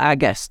shout at our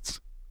guests?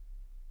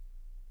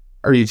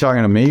 are you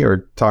talking to me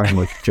or talking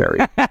with Jerry?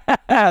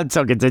 I'm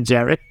talking to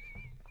Jerry.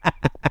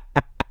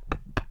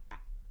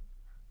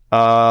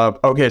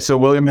 Okay, so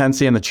William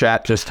Hensey in the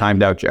chat just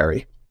timed out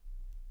Jerry.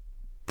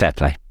 Fair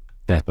play.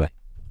 Fair play.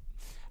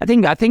 I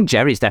think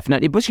Jerry's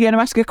definitely. Was she going to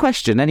ask a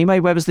question anyway?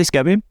 Where was this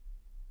going?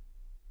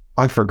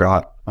 I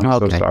forgot. I'm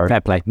so sorry.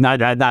 Fair play. No,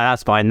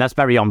 that's fine. That's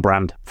very on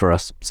brand for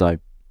us. So,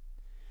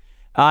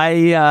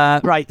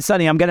 right,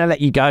 Sonny, I'm going to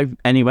let you go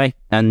anyway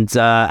and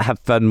have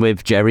fun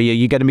with Jerry. Are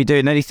you going to be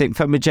doing anything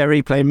fun with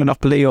Jerry, playing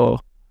Monopoly or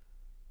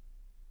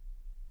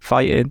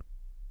fighting?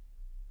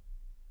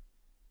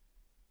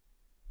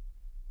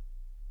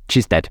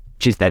 She's dead.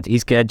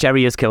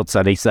 Jerry has killed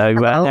Sonny. So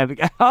there we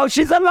go. Oh,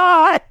 she's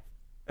alive.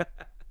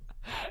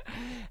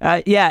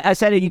 Yeah, I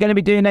said, are you going to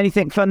be doing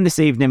anything fun this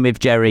evening with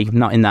Jerry?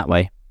 Not in that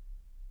way.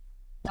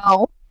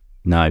 No.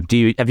 No.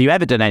 Have you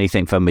ever done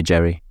anything fun with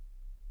Jerry?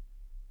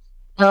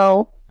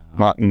 No.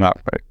 Not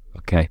right.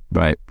 Okay,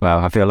 right. Well,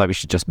 I feel like we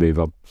should just move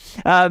on.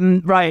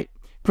 Right.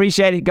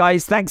 Appreciate it,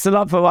 guys. Thanks a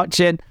lot for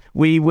watching.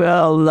 We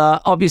will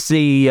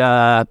obviously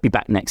be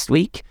back next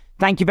week.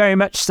 Thank you very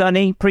much,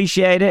 Sonny.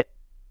 Appreciate it.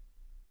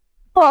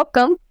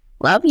 Welcome.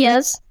 Love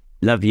yes.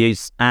 Love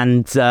yous.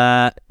 And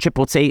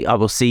Triple T, I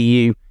will see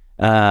you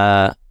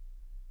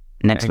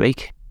next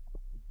week.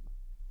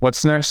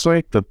 What's next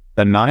week? The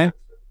 9th?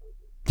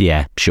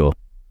 Yeah, sure.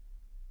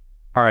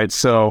 All right,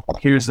 so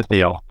here's the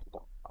deal.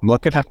 I'm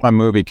looking at my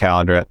movie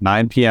calendar. At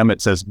 9 p.m.,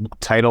 it says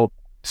title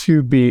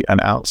to be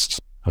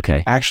announced.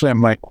 Okay. Actually, I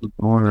might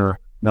order.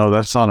 No,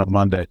 that's on a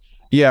Monday.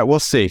 Yeah, we'll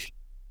see.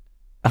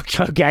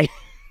 Okay.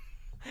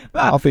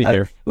 I'll be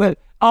here. Well,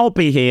 I'll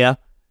be here.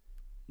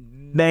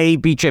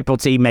 Maybe Triple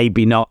T,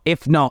 maybe not.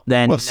 If not,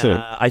 then We'll see.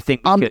 I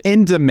think I'm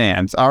in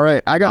demand. All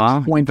right, I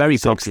got very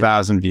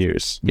 26,000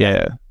 views.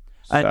 Yeah.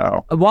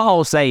 So what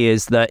I'll say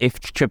is that if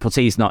Triple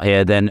T's not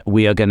here, then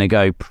we are going to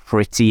go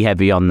pretty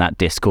heavy on that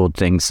Discord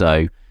thing.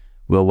 So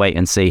we'll wait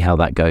and see how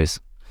that goes.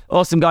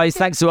 Awesome, guys.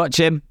 Thanks for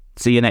watching.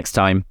 See you next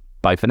time.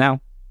 Bye for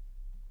now.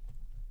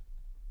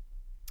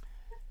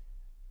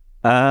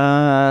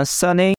 Sonny.